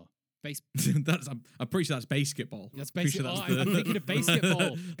 No. I'm pretty sure that's basketball. That's basketball. I'm thinking of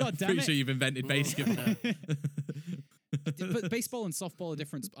basketball. God damn it. Pretty sure you've invented basketball. But baseball and softball are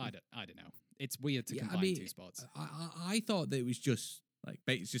different. I don't know. It's weird to combine two sports. I thought that it was just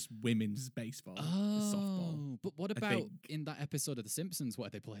it's just women's baseball, softball. But what about in that episode of The Simpsons where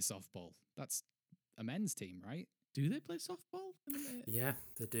they play softball? That's a men's team, right? Do they play softball? Yeah,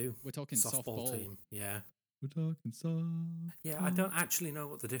 they do. We're talking softball team. Yeah. We're talking softball. Yeah, I don't actually know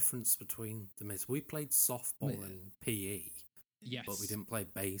what the difference between them is. We played softball in PE. Yes. But we didn't play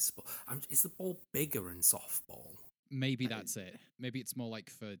baseball. Is the ball bigger in softball? Maybe that's it. Maybe it's more like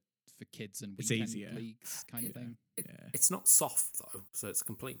for kids and weekend leagues kind of thing. It's not soft though, so it's a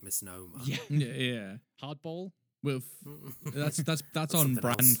complete misnomer. Yeah. Hardball? Well, that's on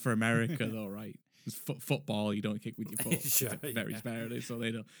brand else for America though, right? Football, you don't kick with your foot very sparingly, so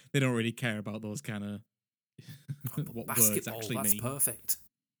they don't really care about those kind of what words actually mean. That's perfect.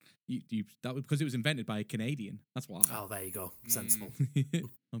 That was because it was invented by a Canadian. That's why. Oh, there you go. Sensible.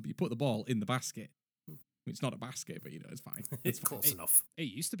 You put the ball in the basket. It's not a basket, but it's fine. It's close enough. It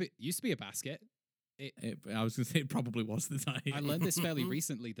used to be a basket. I was going to say it probably was the time. I learned this fairly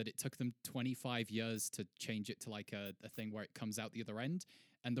recently that it took them 25 years to change it to like a thing where it comes out the other end.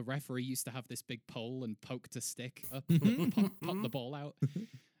 And the referee used to have this big pole and poked a stick up, pop the ball out.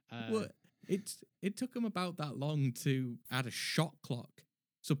 Well, it took them about that long to add a shot clock.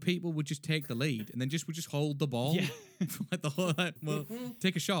 So people would just take the lead and then would just hold the ball. Yeah. Like the whole well,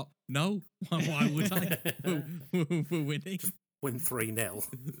 take a shot. No. Why would I? We're winning. Win 3-0.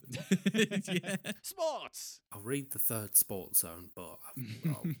 Yeah. Sports! I'll read the third sports zone, but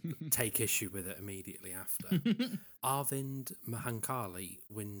I'll take issue with it immediately after. Arvind Mahankali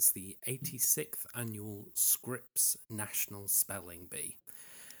wins the 86th annual Scripps National Spelling Bee.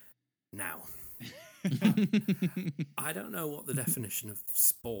 Now, I don't know what the definition of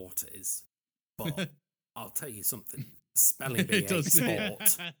sport is, but I'll tell you something. Spelling bee ain't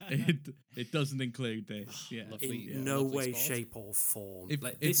sport. It doesn't include this. Yeah, in no way, shape, or form.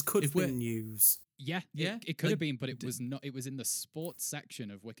 This could have been news. Yeah, it could have been, but it was not. It was in the sports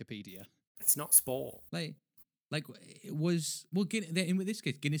section of Wikipedia. It's not sport. Like it was. Well, in with this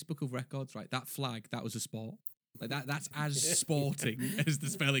case, Guinness Book of Records, right? That flag, that was a sport. Like that's as sporting as the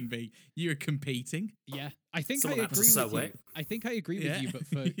spelling bee. You're competing. Yeah, I think I agree with you. I think I agree with you, but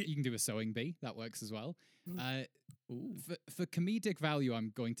for you can do a sewing bee. That works as well. For comedic value,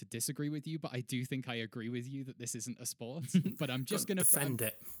 I'm going to disagree with you, but I do think I agree with you that this isn't a sport. But I'm just going to defend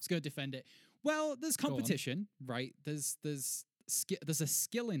it. Just going to defend it. Well, there's competition, right? There's a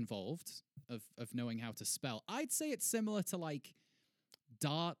skill involved of knowing how to spell. I'd say it's similar to like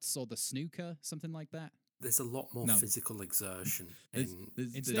darts or the snooker, something like that. There's a lot more physical exertion in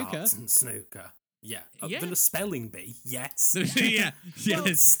snooker darts and snooker. Yeah, than a spelling bee. Yes. Well,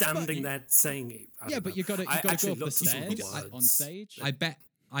 standing there saying it. But you got to go up the stairs on stage. I bet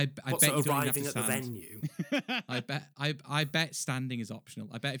What's you don't arriving have at to the stand. venue. I bet standing is optional.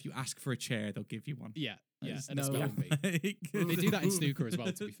 I bet if you ask for a chair, they'll give you one. Yeah, There's and a spelling bee. They do that in snooker as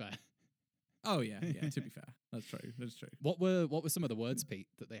well. To be fair. Oh yeah. To be fair, that's true. What were some of the words, Pete,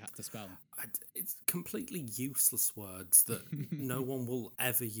 that they had to spell? It's completely useless words that no one will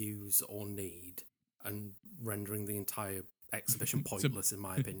ever use or need, and rendering the entire exhibition pointless, in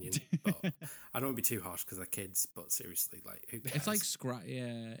my opinion. But I don't want to be too harsh because they're kids. But seriously, like, who cares? It's like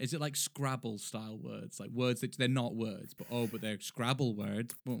Is it like Scrabble style words, like words that they're not words, but they're Scrabble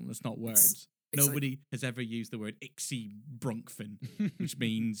words? Well, that's not words. Nobody has ever used the word Ixie Brunkfin, which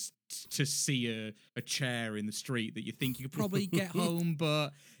means to see a chair in the street that you think you could probably get home,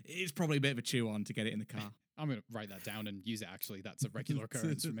 but it's probably a bit of a chew on to get it in the car. I'm going to write that down and use it, actually. That's a regular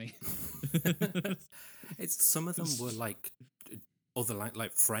occurrence for me. Some of them were like other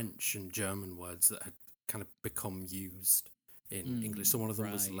like French and German words that had kind of become used in English. So one of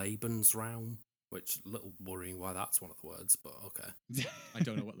them was Lebensraum, which a little worrying why that's one of the words, but okay. I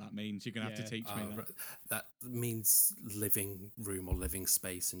don't know what that means. You're going to have to teach me that. That means living room or living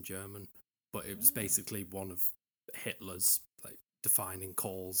space in German, but it was basically one of Hitler's like defining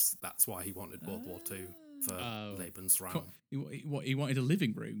calls. That's why he wanted World War II for Lebensraum. He wanted a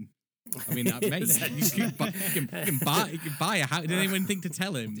living room. I mean, that makes sense. You can buy a house. Didn't anyone think to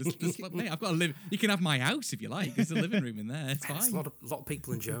tell him? Mate, I've got to live. You can have my house if you like. There's a living room in there. It's fine. There's a lot of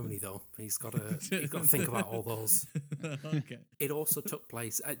people in Germany, though. He's got to think about all those. Okay. It also took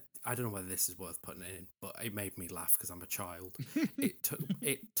place. I don't know whether this is worth putting in, but it made me laugh because I'm a child. It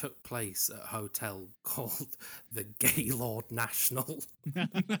took place at a hotel called the Gaylord National.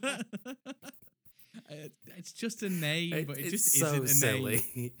 It's just a name, but it just so isn't a silly.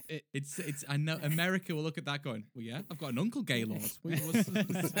 name. It's. I know America will look at that going, well, yeah, I've got an uncle Gaylord.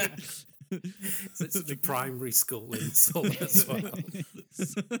 It's a primary school insult as well.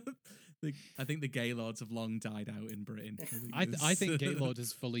 I think the Gaylords have long died out in Britain. I think Gaylord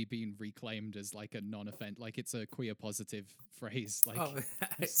has fully been reclaimed as like a non-offense, like it's a queer positive phrase. Like,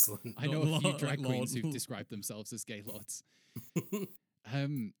 excellent. I know a few drag queens who've described themselves as Gaylords.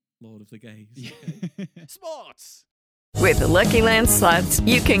 Lord of the Gays. Sports. With the Lucky Land Slots,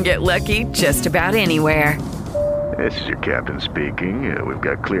 you can get lucky just about anywhere. This is your captain speaking. We've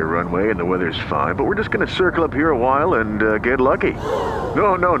got clear runway and the weather's fine, but we're just going to circle up here a while and get lucky.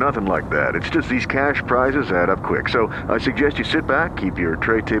 No, nothing like that. It's just these cash prizes add up quick. So I suggest you sit back, keep your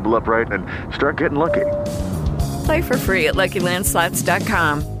tray table upright, and start getting lucky. Play for free at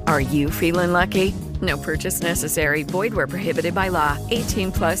LuckyLandSlots.com. Are you feeling lucky? No purchase necessary. Void where prohibited by law.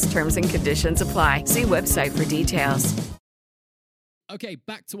 18+ terms and conditions apply. See website for details. Okay,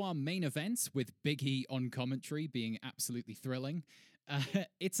 back to our main event with Big E on commentary being absolutely thrilling.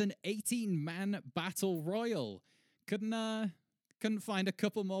 It's an 18-man battle royal. Couldn't find a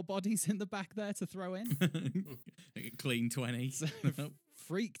couple more bodies in the back there to throw in. Clean 20.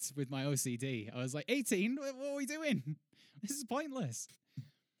 Freaked with my OCD. I was like, 18? What are we doing? This is pointless.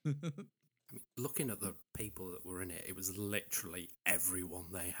 Looking at the people that were in it, it was literally everyone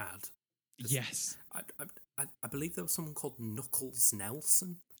they had. Yes. I believe there was someone called Knuckles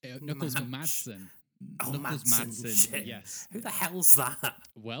Nelson. Knuckles Madsen. Knuckles Madsen. Shit. Yes. Who the hell's that?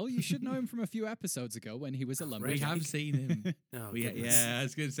 Well, you should know him from a few episodes ago when he was a lumberjack. We have seen him. I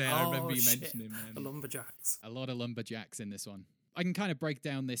was going to say, I remember you mentioning him. Man. The lumberjacks. A lot of lumberjacks in this one. I can kind of break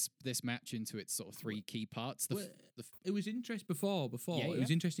down this match into its sort of three key parts. It was interesting before. Yeah. It was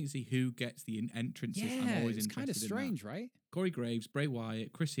interesting to see who gets the entrances. Yeah, I'm always it's kind of strange, right? Corey Graves, Bray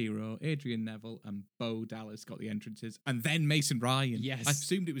Wyatt, Chris Hero, Adrian Neville, and Bo Dallas got the entrances, and then Mason Ryan. Yes, I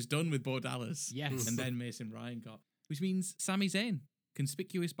assumed it was done with Bo Dallas. Yes, and then Mason Ryan got, which means Sami Zayn,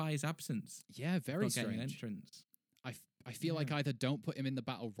 conspicuous by his absence. Yeah, very strange. An entrance. I feel like either don't put him in the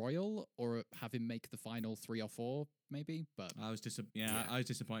Battle Royal or have him make the final 3 or 4, maybe. But I was I was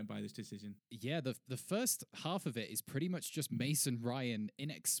disappointed by this decision. Yeah, the first half of it is pretty much just Mason Ryan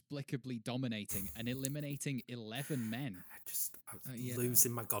inexplicably dominating and eliminating 11 men. I was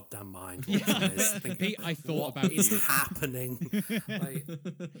losing my goddamn mind. Pete, I thought about what is you. happening. Like,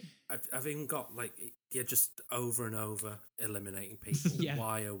 I've even got just over and over eliminating people. Yeah.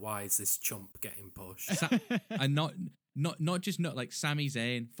 Why is this chump getting pushed? And not just like Sami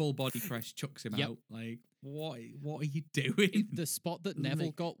Zayn, full body press, chucks him out. Like, what are you doing? The spot that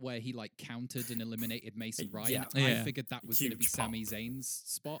Neville got where he countered and eliminated Mason Ryan, Yeah. I figured that was going to be Huge pop. Sami Zayn's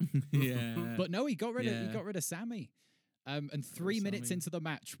spot. Yeah. But no, he got rid of Sami. And 3 minutes into the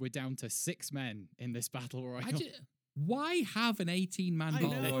match, we're down to 6 men in this battle royal. Why have an 18-man I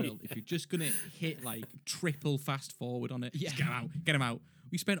battle know. royal if you're just gonna hit triple fast forward on it? Yeah. Just get him out.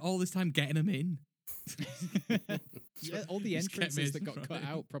 We spent all this time getting him in. Yeah, all the Just kept entrances that Mason got cut Ryan.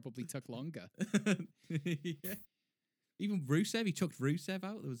 out probably took longer. Yeah. Even Rusev, he chucked Rusev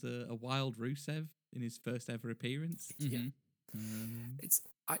out. There was a wild Rusev in his first ever appearance. Mhm. It's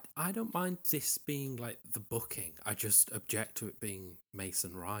I don't mind this being the booking. I just object to it being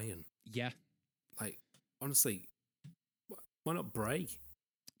Mason Ryan. Yeah. Honestly, why not Bray?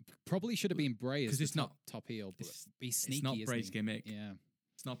 Probably should have been Bray as 'Cause the it's not- top heel, but he's sneaky. It's not isn't Bray's he? gimmick. Yeah.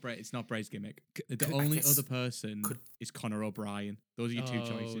 It's not Bray's gimmick. The I only guess- other person is Conor O'Brien. Those are your two Oh,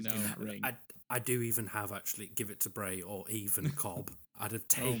 choices no. in that ring. I do even have actually give it to Bray or even Cobb. I'd have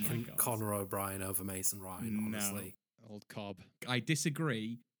Oh my taken God. Conor O'Brien over Mason Ryan. No. Honestly, Old Cobb. I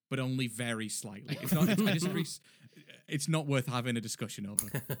disagree, but only very slightly. I disagree. It's not worth having a discussion over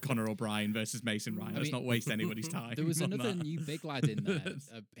Conor O'Brien versus Mason Ryan. Let's not waste anybody's time. There was on another that. new big lad in there.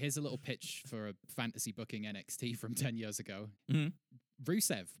 Here's a little pitch for a fantasy booking NXT from 10 years ago. Mhm.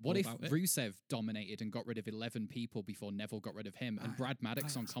 Rusev. What All if about it. Rusev dominated and got rid of 11 people before Neville got rid of him? And Brad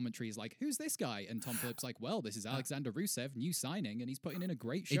Maddox on commentary is like, who's this guy? And Tom Phillips like, well, this is Alexander Rusev, new signing, and he's putting in a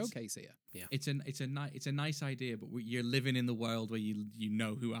great showcase here. Yeah. It's a nice idea, but you're living in the world where you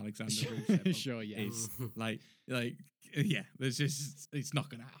know who Alexander Rusev Sure, yeah. is. Yeah, there's just it's not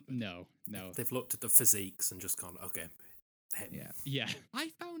gonna happen. No. they've looked at the physiques and just gone, okay, him. Yeah. I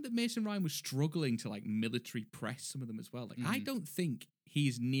found that Mason Ryan was struggling to military press some of them as well. I don't think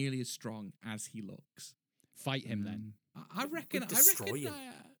he's nearly as strong as he looks. Fight him then. I reckon. destroy him.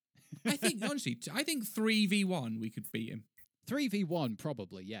 I think honestly, I think 3v1 we could beat him. 3v1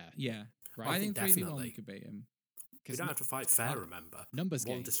 probably, yeah. Yeah, Right. I think 3v1 definitely. we could beat him. We don't have to fight fair, remember? Numbers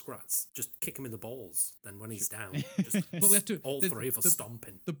One game. to scratch. Just kick him in the balls. Then when he's down, just But we have to. all three of us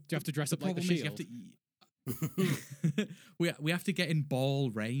stomping. Do you have to dress up like the problem is Shield? we have to get in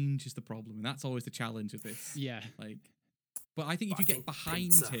ball range is the problem, and that's always the challenge of this. Yeah. But I think if But you I get think behind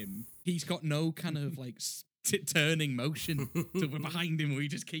pizza. him, he's got no kind of turning motion. So we're behind him, we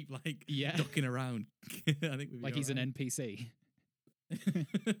just keep Yeah. ducking around. I think we'd be Like he's an alright. NPC.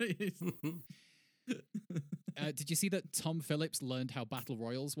 Did you see that Tom Phillips learned how battle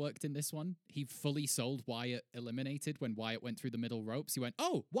royals worked in this one? He fully sold Wyatt eliminated when Wyatt went through the middle ropes. He went,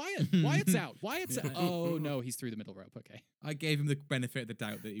 "Oh, Wyatt's out. Wyatt's out. Oh no, he's through the middle rope. Okay." I gave him the benefit of the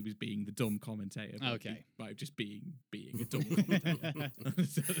doubt that he was being the dumb commentator. but Okay. by just being a dumb commentator.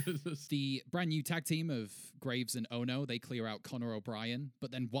 The brand new tag team of Graves and Ono, they clear out Conor O'Brien,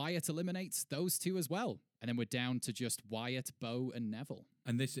 but then Wyatt eliminates those two as well. And then we're down to just Wyatt, Bo, and Neville.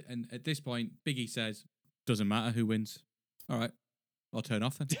 And at this point, Biggie says, "Doesn't matter who wins. All right, I'll turn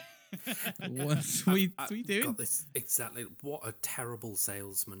off then." What's we doing? Got this exactly. What a terrible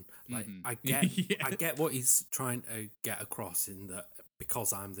salesman! Mhm. I get, Yeah. I get what he's trying to get across in that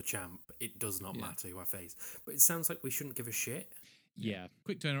because I'm the champ, it does not matter who I face. But it sounds like we shouldn't give a shit. Yeah.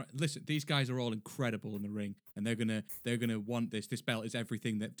 Quick turnaround. Listen, these guys are all incredible in the ring, and they're gonna want this. This belt is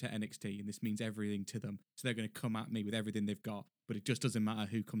everything to NXT, and this means everything to them. So they're gonna come at me with everything they've got. But it just doesn't matter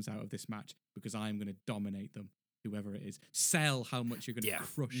who comes out of this match because I'm gonna dominate them, whoever it is. Sell how much you're gonna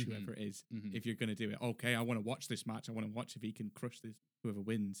crush whoever it is if you're gonna do it. Okay, I want to watch this match. I want to watch if he can crush this. Whoever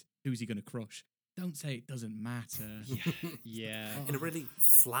wins, who's he gonna crush? Don't say it doesn't matter. Yeah. In a really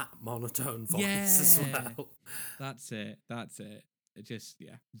flat, monotone voice as well. That's it. It just,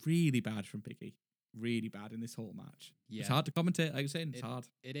 really bad from Biggie. Really bad in this whole match. Yeah. It's hard to commentate, like I was saying. It's hard.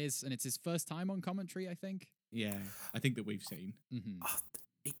 It is, and it's his first time on commentary, I think. Yeah, I think that we've seen. Mm-hmm.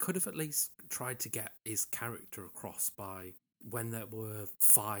 He could have at least tried to get his character across by when there were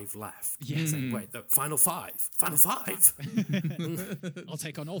 5 left. Yeah. Saying, wait, the final 5? Final 5? I'll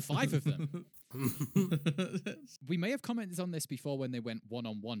take on all 5 of them. We may have commented on this before when they went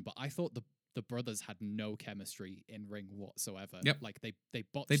one-on-one, but I thought the brothers had no chemistry in ring whatsoever. Yep. Like they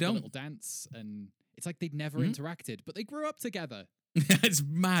botched the little dance, and it's like they'd never interacted, but they grew up together. It's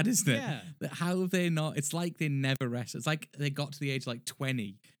mad, isn't it? Yeah. How have they not? It's like they never wrestled. It's like they got to the age of like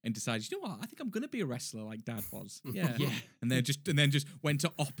 20 and decided, you know what? I think I'm going to be a wrestler like Dad was. Yeah. Yeah. And then just went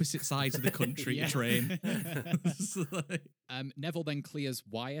to opposite sides of the country to train. It's like- Neville then clears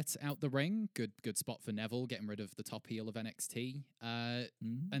Wyatt out the ring. Good spot for Neville, getting rid of the top heel of NXT.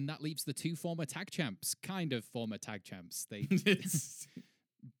 And that leaves the 2 former tag champs, kind of former tag champs. They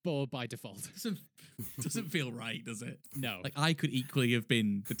bored by default. Doesn't feel right, does it? No. Like I could equally have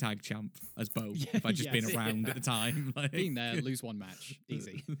been the tag champ as Bo if I'd just been around at the time. Like, being there, lose 1 match.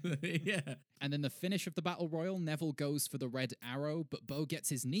 Easy. Yeah. And then the finish of the Battle Royal, Neville goes for the red arrow, but Bo gets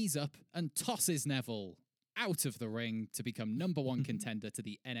his knees up and tosses Neville out of the ring to become number 1 contender to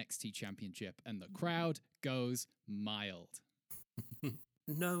the NXT Championship. And the crowd goes mild.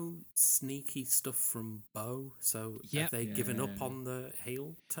 No sneaky stuff from Bo, so have they given up on the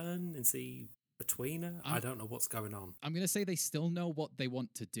heel turn? Is he betweener? I don't know what's going on. I'm going to say they still know what they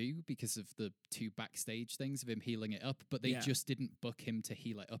want to do because of the 2 backstage things of him healing it up, but they just didn't book him to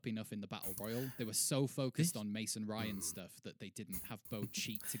heal it up enough in the Battle Royal. They were so focused on Mason Ryan stuff that they didn't have Bo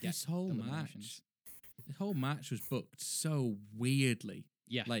cheat to get this whole eliminations. The whole match was booked so weirdly.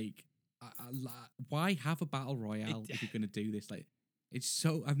 Yeah. Like, why have a Battle Royale if you're going to do this? Like, it's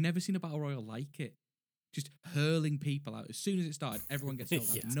so... I've never seen a Battle Royale like it. Just hurling people out. As soon as it started, everyone gets hurled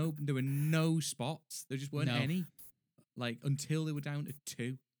out. No, there were no spots. There just weren't any. Like, until they were down to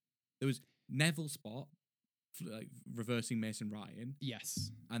 2. There was Neville's spot, like, reversing Mason Ryan.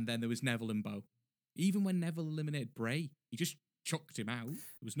 Yes. And then there was Neville and Bo. Even when Neville eliminated Bray, he just chucked him out.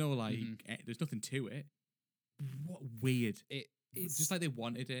 There was no, like... There's nothing to it. What weird. It's just like they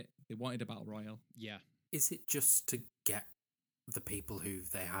wanted it. They wanted a Battle Royale. Yeah. Is it just to get the people who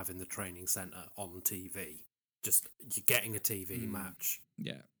they have in the training centre on TV? Just you're getting a TV match.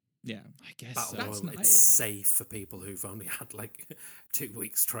 Yeah. I guess Battle so. Royal, it's safe for people who've only had like 2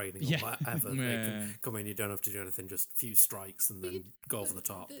 weeks training or whatever. They can come in, you don't have to do anything, just a few strikes and then go over the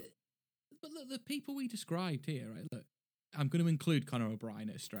top. But look, the people we described here, right? Look, I'm going to include Conor O'Brien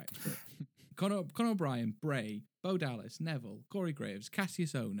at a stretch, but Conor O'Brien, Bray, Bo Dallas, Neville, Corey Graves,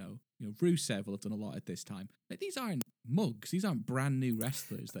 Cassius Ohno, Rusev will have done a lot at this time. Like, these aren't mugs. These aren't brand new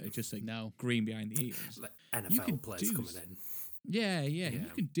wrestlers that are just like green behind the ears. Like NFL players coming in. Yeah. You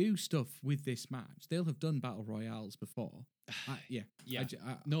can do stuff with this match. They'll have done battle royales before.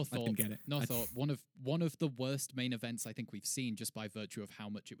 No thought. I can get it. No thought. One of the worst main events I think we've seen, just by virtue of how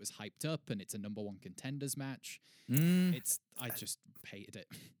much it was hyped up, and it's a number 1 contenders match. I just hated it.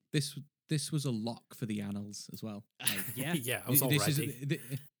 This was a lock for the annals as well. Like, I was already.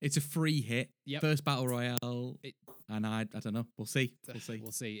 It's a free hit. First battle royale. And I don't know. We'll see.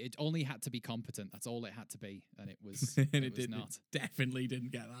 We'll see. It only had to be competent. That's all it had to be, and it was. It was not. It definitely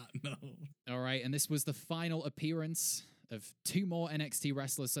didn't get that. No. All right, and this was the final appearance of 2 more NXT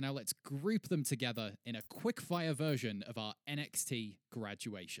wrestlers. So now let's group them together in a quick-fire version of our NXT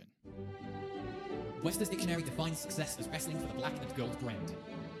graduation. Webster's Dictionary defines success as wrestling for the black and gold brand.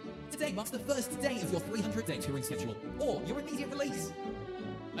 Today marks the first day of your 300-day touring schedule, or your immediate release.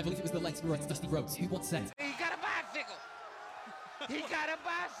 I believe it was the late great Dusty Rhodes who once said, He got a bicycle! He got a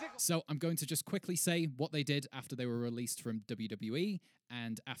bicycle! So I'm going to just quickly say what they did after they were released from WWE,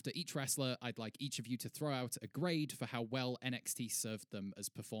 and after each wrestler, I'd like each of you to throw out a grade for how well NXT served them as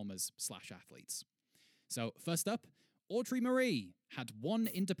performers/athletes. So first up, Audrey Marie had 1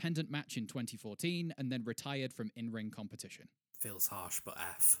 independent match in 2014 and then retired from in-ring competition. Feels harsh, but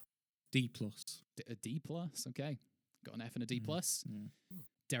F. D+. A D+, okay. Got an F and a D+.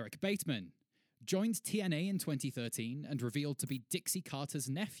 Derek Bateman joined TNA in 2013 and revealed to be Dixie Carter's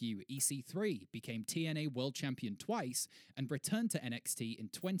nephew, EC3, became TNA World Champion twice, and returned to NXT in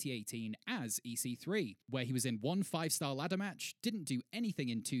 2018 as EC3, where he was in 1 5-star ladder match, didn't do anything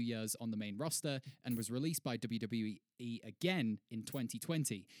in 2 years on the main roster, and was released by WWE again in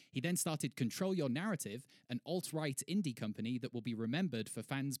 2020. He then started Control Your Narrative, an alt-right indie company that will be remembered for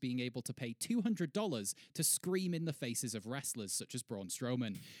fans being able to pay $200 to scream in the faces of wrestlers such as Braun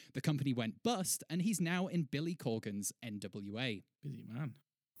Strowman. The company went bust, and he's now in Billy Corgan's NWA. Busy man.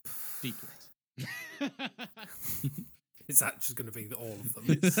 D+. Is that just going to be all of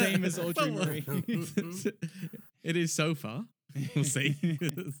them? Same as Audrey Marie. It is so far. We'll see.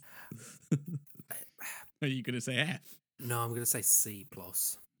 Are you going to say F? No, I'm going to say C+. Wow.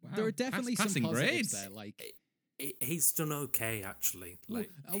 There are definitely some passing positives grades there. Like He's done okay, actually. Like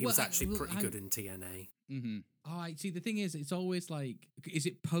he was actually pretty good in TNA. Mm-hmm. Oh, I see. The thing is, it's always like, is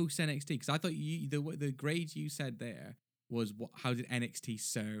it post NXT? Because I thought the grade you said there was how did NXT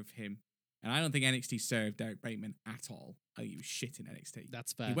serve him? And I don't think NXT served Derek Bateman at all. I think he was shit in NXT.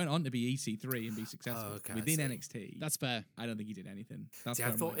 That's fair. He went on to be EC3 and be successful within NXT. That's fair. I don't think he did anything. That's I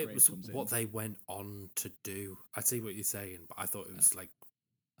thought it was what they went on to do. I see what you're saying, but I thought it was like.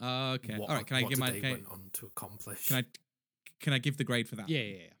 Okay. All right. Can I give my? They went on to accomplish? Can I give the grade for that?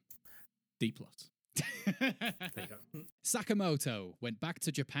 Yeah. D+. There you go. Sakamoto went back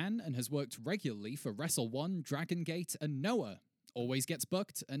to Japan and has worked regularly for Wrestle One, Dragon Gate, and Noah. Always gets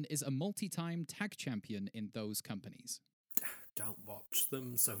booked and is a multi-time tag champion in those companies. Don't watch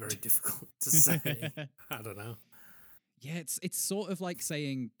them, so very difficult to say. I don't know. Yeah, it's sort of like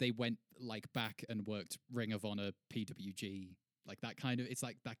saying they went like back and worked Ring of Honor, PWG, like that kind of. It's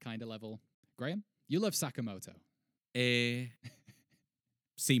like that kind of level. Graham, you love Sakamoto. C-.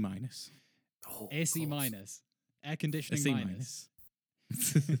 Oh, C-. Air conditioning C-. minus.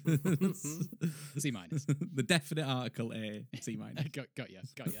 C-. The definite article A, C-. Got you.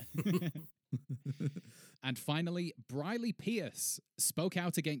 And finally, Briley Pierce spoke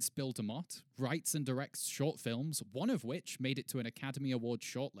out against Bill DeMott, writes and directs short films, one of which made it to an Academy Award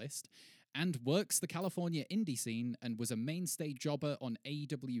shortlist, and works the California indie scene and was a mainstay jobber on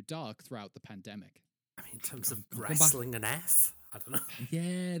AEW Dark throughout the pandemic. I mean, in terms of wrestling an F, I don't know.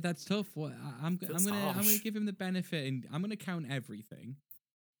 Yeah, that's tough. Well, I'm gonna give him the benefit, and I'm gonna count everything.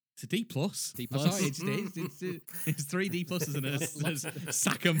 It's a D+. D+. I'm sorry, it's 3 D pluses and a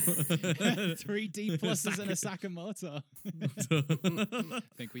Sakamoto. 3 D pluses and a Sakamoto. I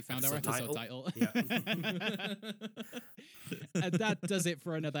think we found our episode title. Yeah. And that does it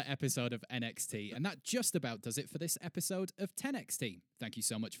for another episode of NXT. And that just about does it for this episode of 10XT. Thank you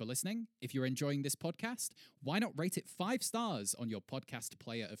so much for listening. If you're enjoying this podcast, why not rate it 5 stars on your podcast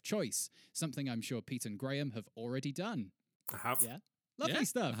player of choice? Something I'm sure Pete and Graham have already done. I have. Yeah. Lovely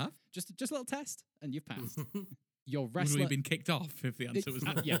stuff. Just a little test, and you've passed. Your Would wrestler we have been kicked off if the answer was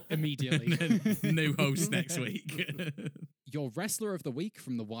no? Yeah, immediately. New host next week. Your wrestler of the week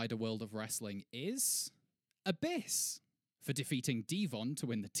from the wider world of wrestling is Abyss for defeating Devon to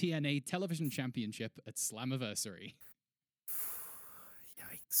win the TNA Television Championship at Slammiversary.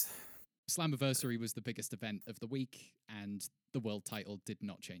 Yikes. Slammiversary was the biggest event of the week, and the world title did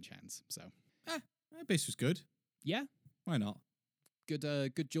not change hands. So, Abyss was good. Yeah, why not?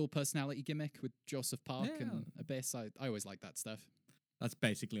 Good dual personality gimmick with Joseph Park and Abyss. I always like that stuff. That's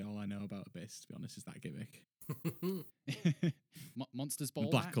basically all I know about Abyss, to be honest, is that gimmick. Monsters Ball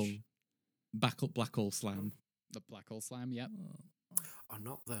Black match. Hole Slam. The Black Hole Slam, yep. Oh,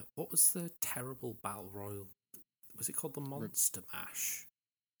 not the... What was the terrible battle royal? Was it called the Monster Mash?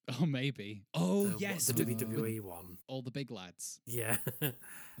 Oh, maybe. Oh, yes. The WWE one. All the big lads. Yeah.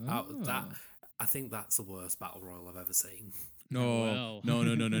 I think that's the worst battle royal I've ever seen. No. The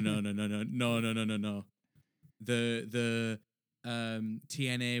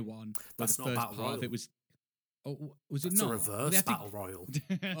TNA one. That's the not first battle part royal. Of it was. Oh, was it That's not? a reverse battle royal.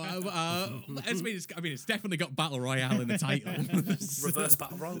 It's definitely got battle royale in the title. Reverse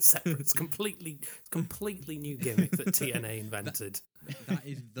battle royal, separate. It's completely new gimmick that TNA invented. That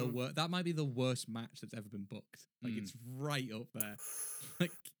is the worst. That might be the worst match that's ever been booked. Like it's right up there.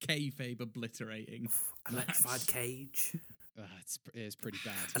 Like kayfabe obliterating. Electrified Cage. It's pretty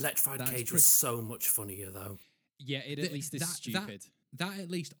bad. Electrified Cage was so much funnier though. Yeah, at least is stupid. That at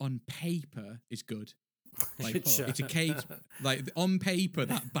least on paper is good. Like Sure. It's a cage. Like on paper,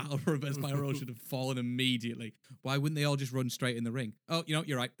 that battle reverse battle should have fallen immediately. Why wouldn't they all just run straight in the ring? Oh,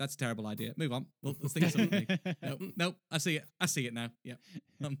 you're right. That's a terrible idea. Move on. Let's think of something. Nope. I see it now. Yeah.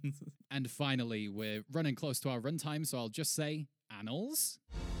 And finally, we're running close to our runtime, so I'll just say annals,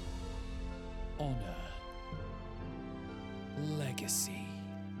 honor, legacy,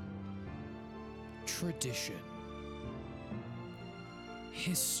 tradition,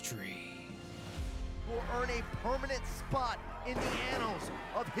 history. Will earn a permanent spot in the annals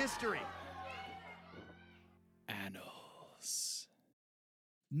of history. Annals.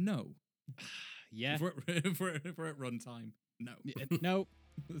 No. Yeah. If we're at runtime. No. No.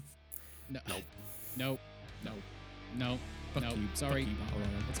 No. Fuck you, Sorry. Battle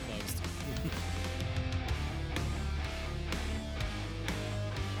Royale. It's closed.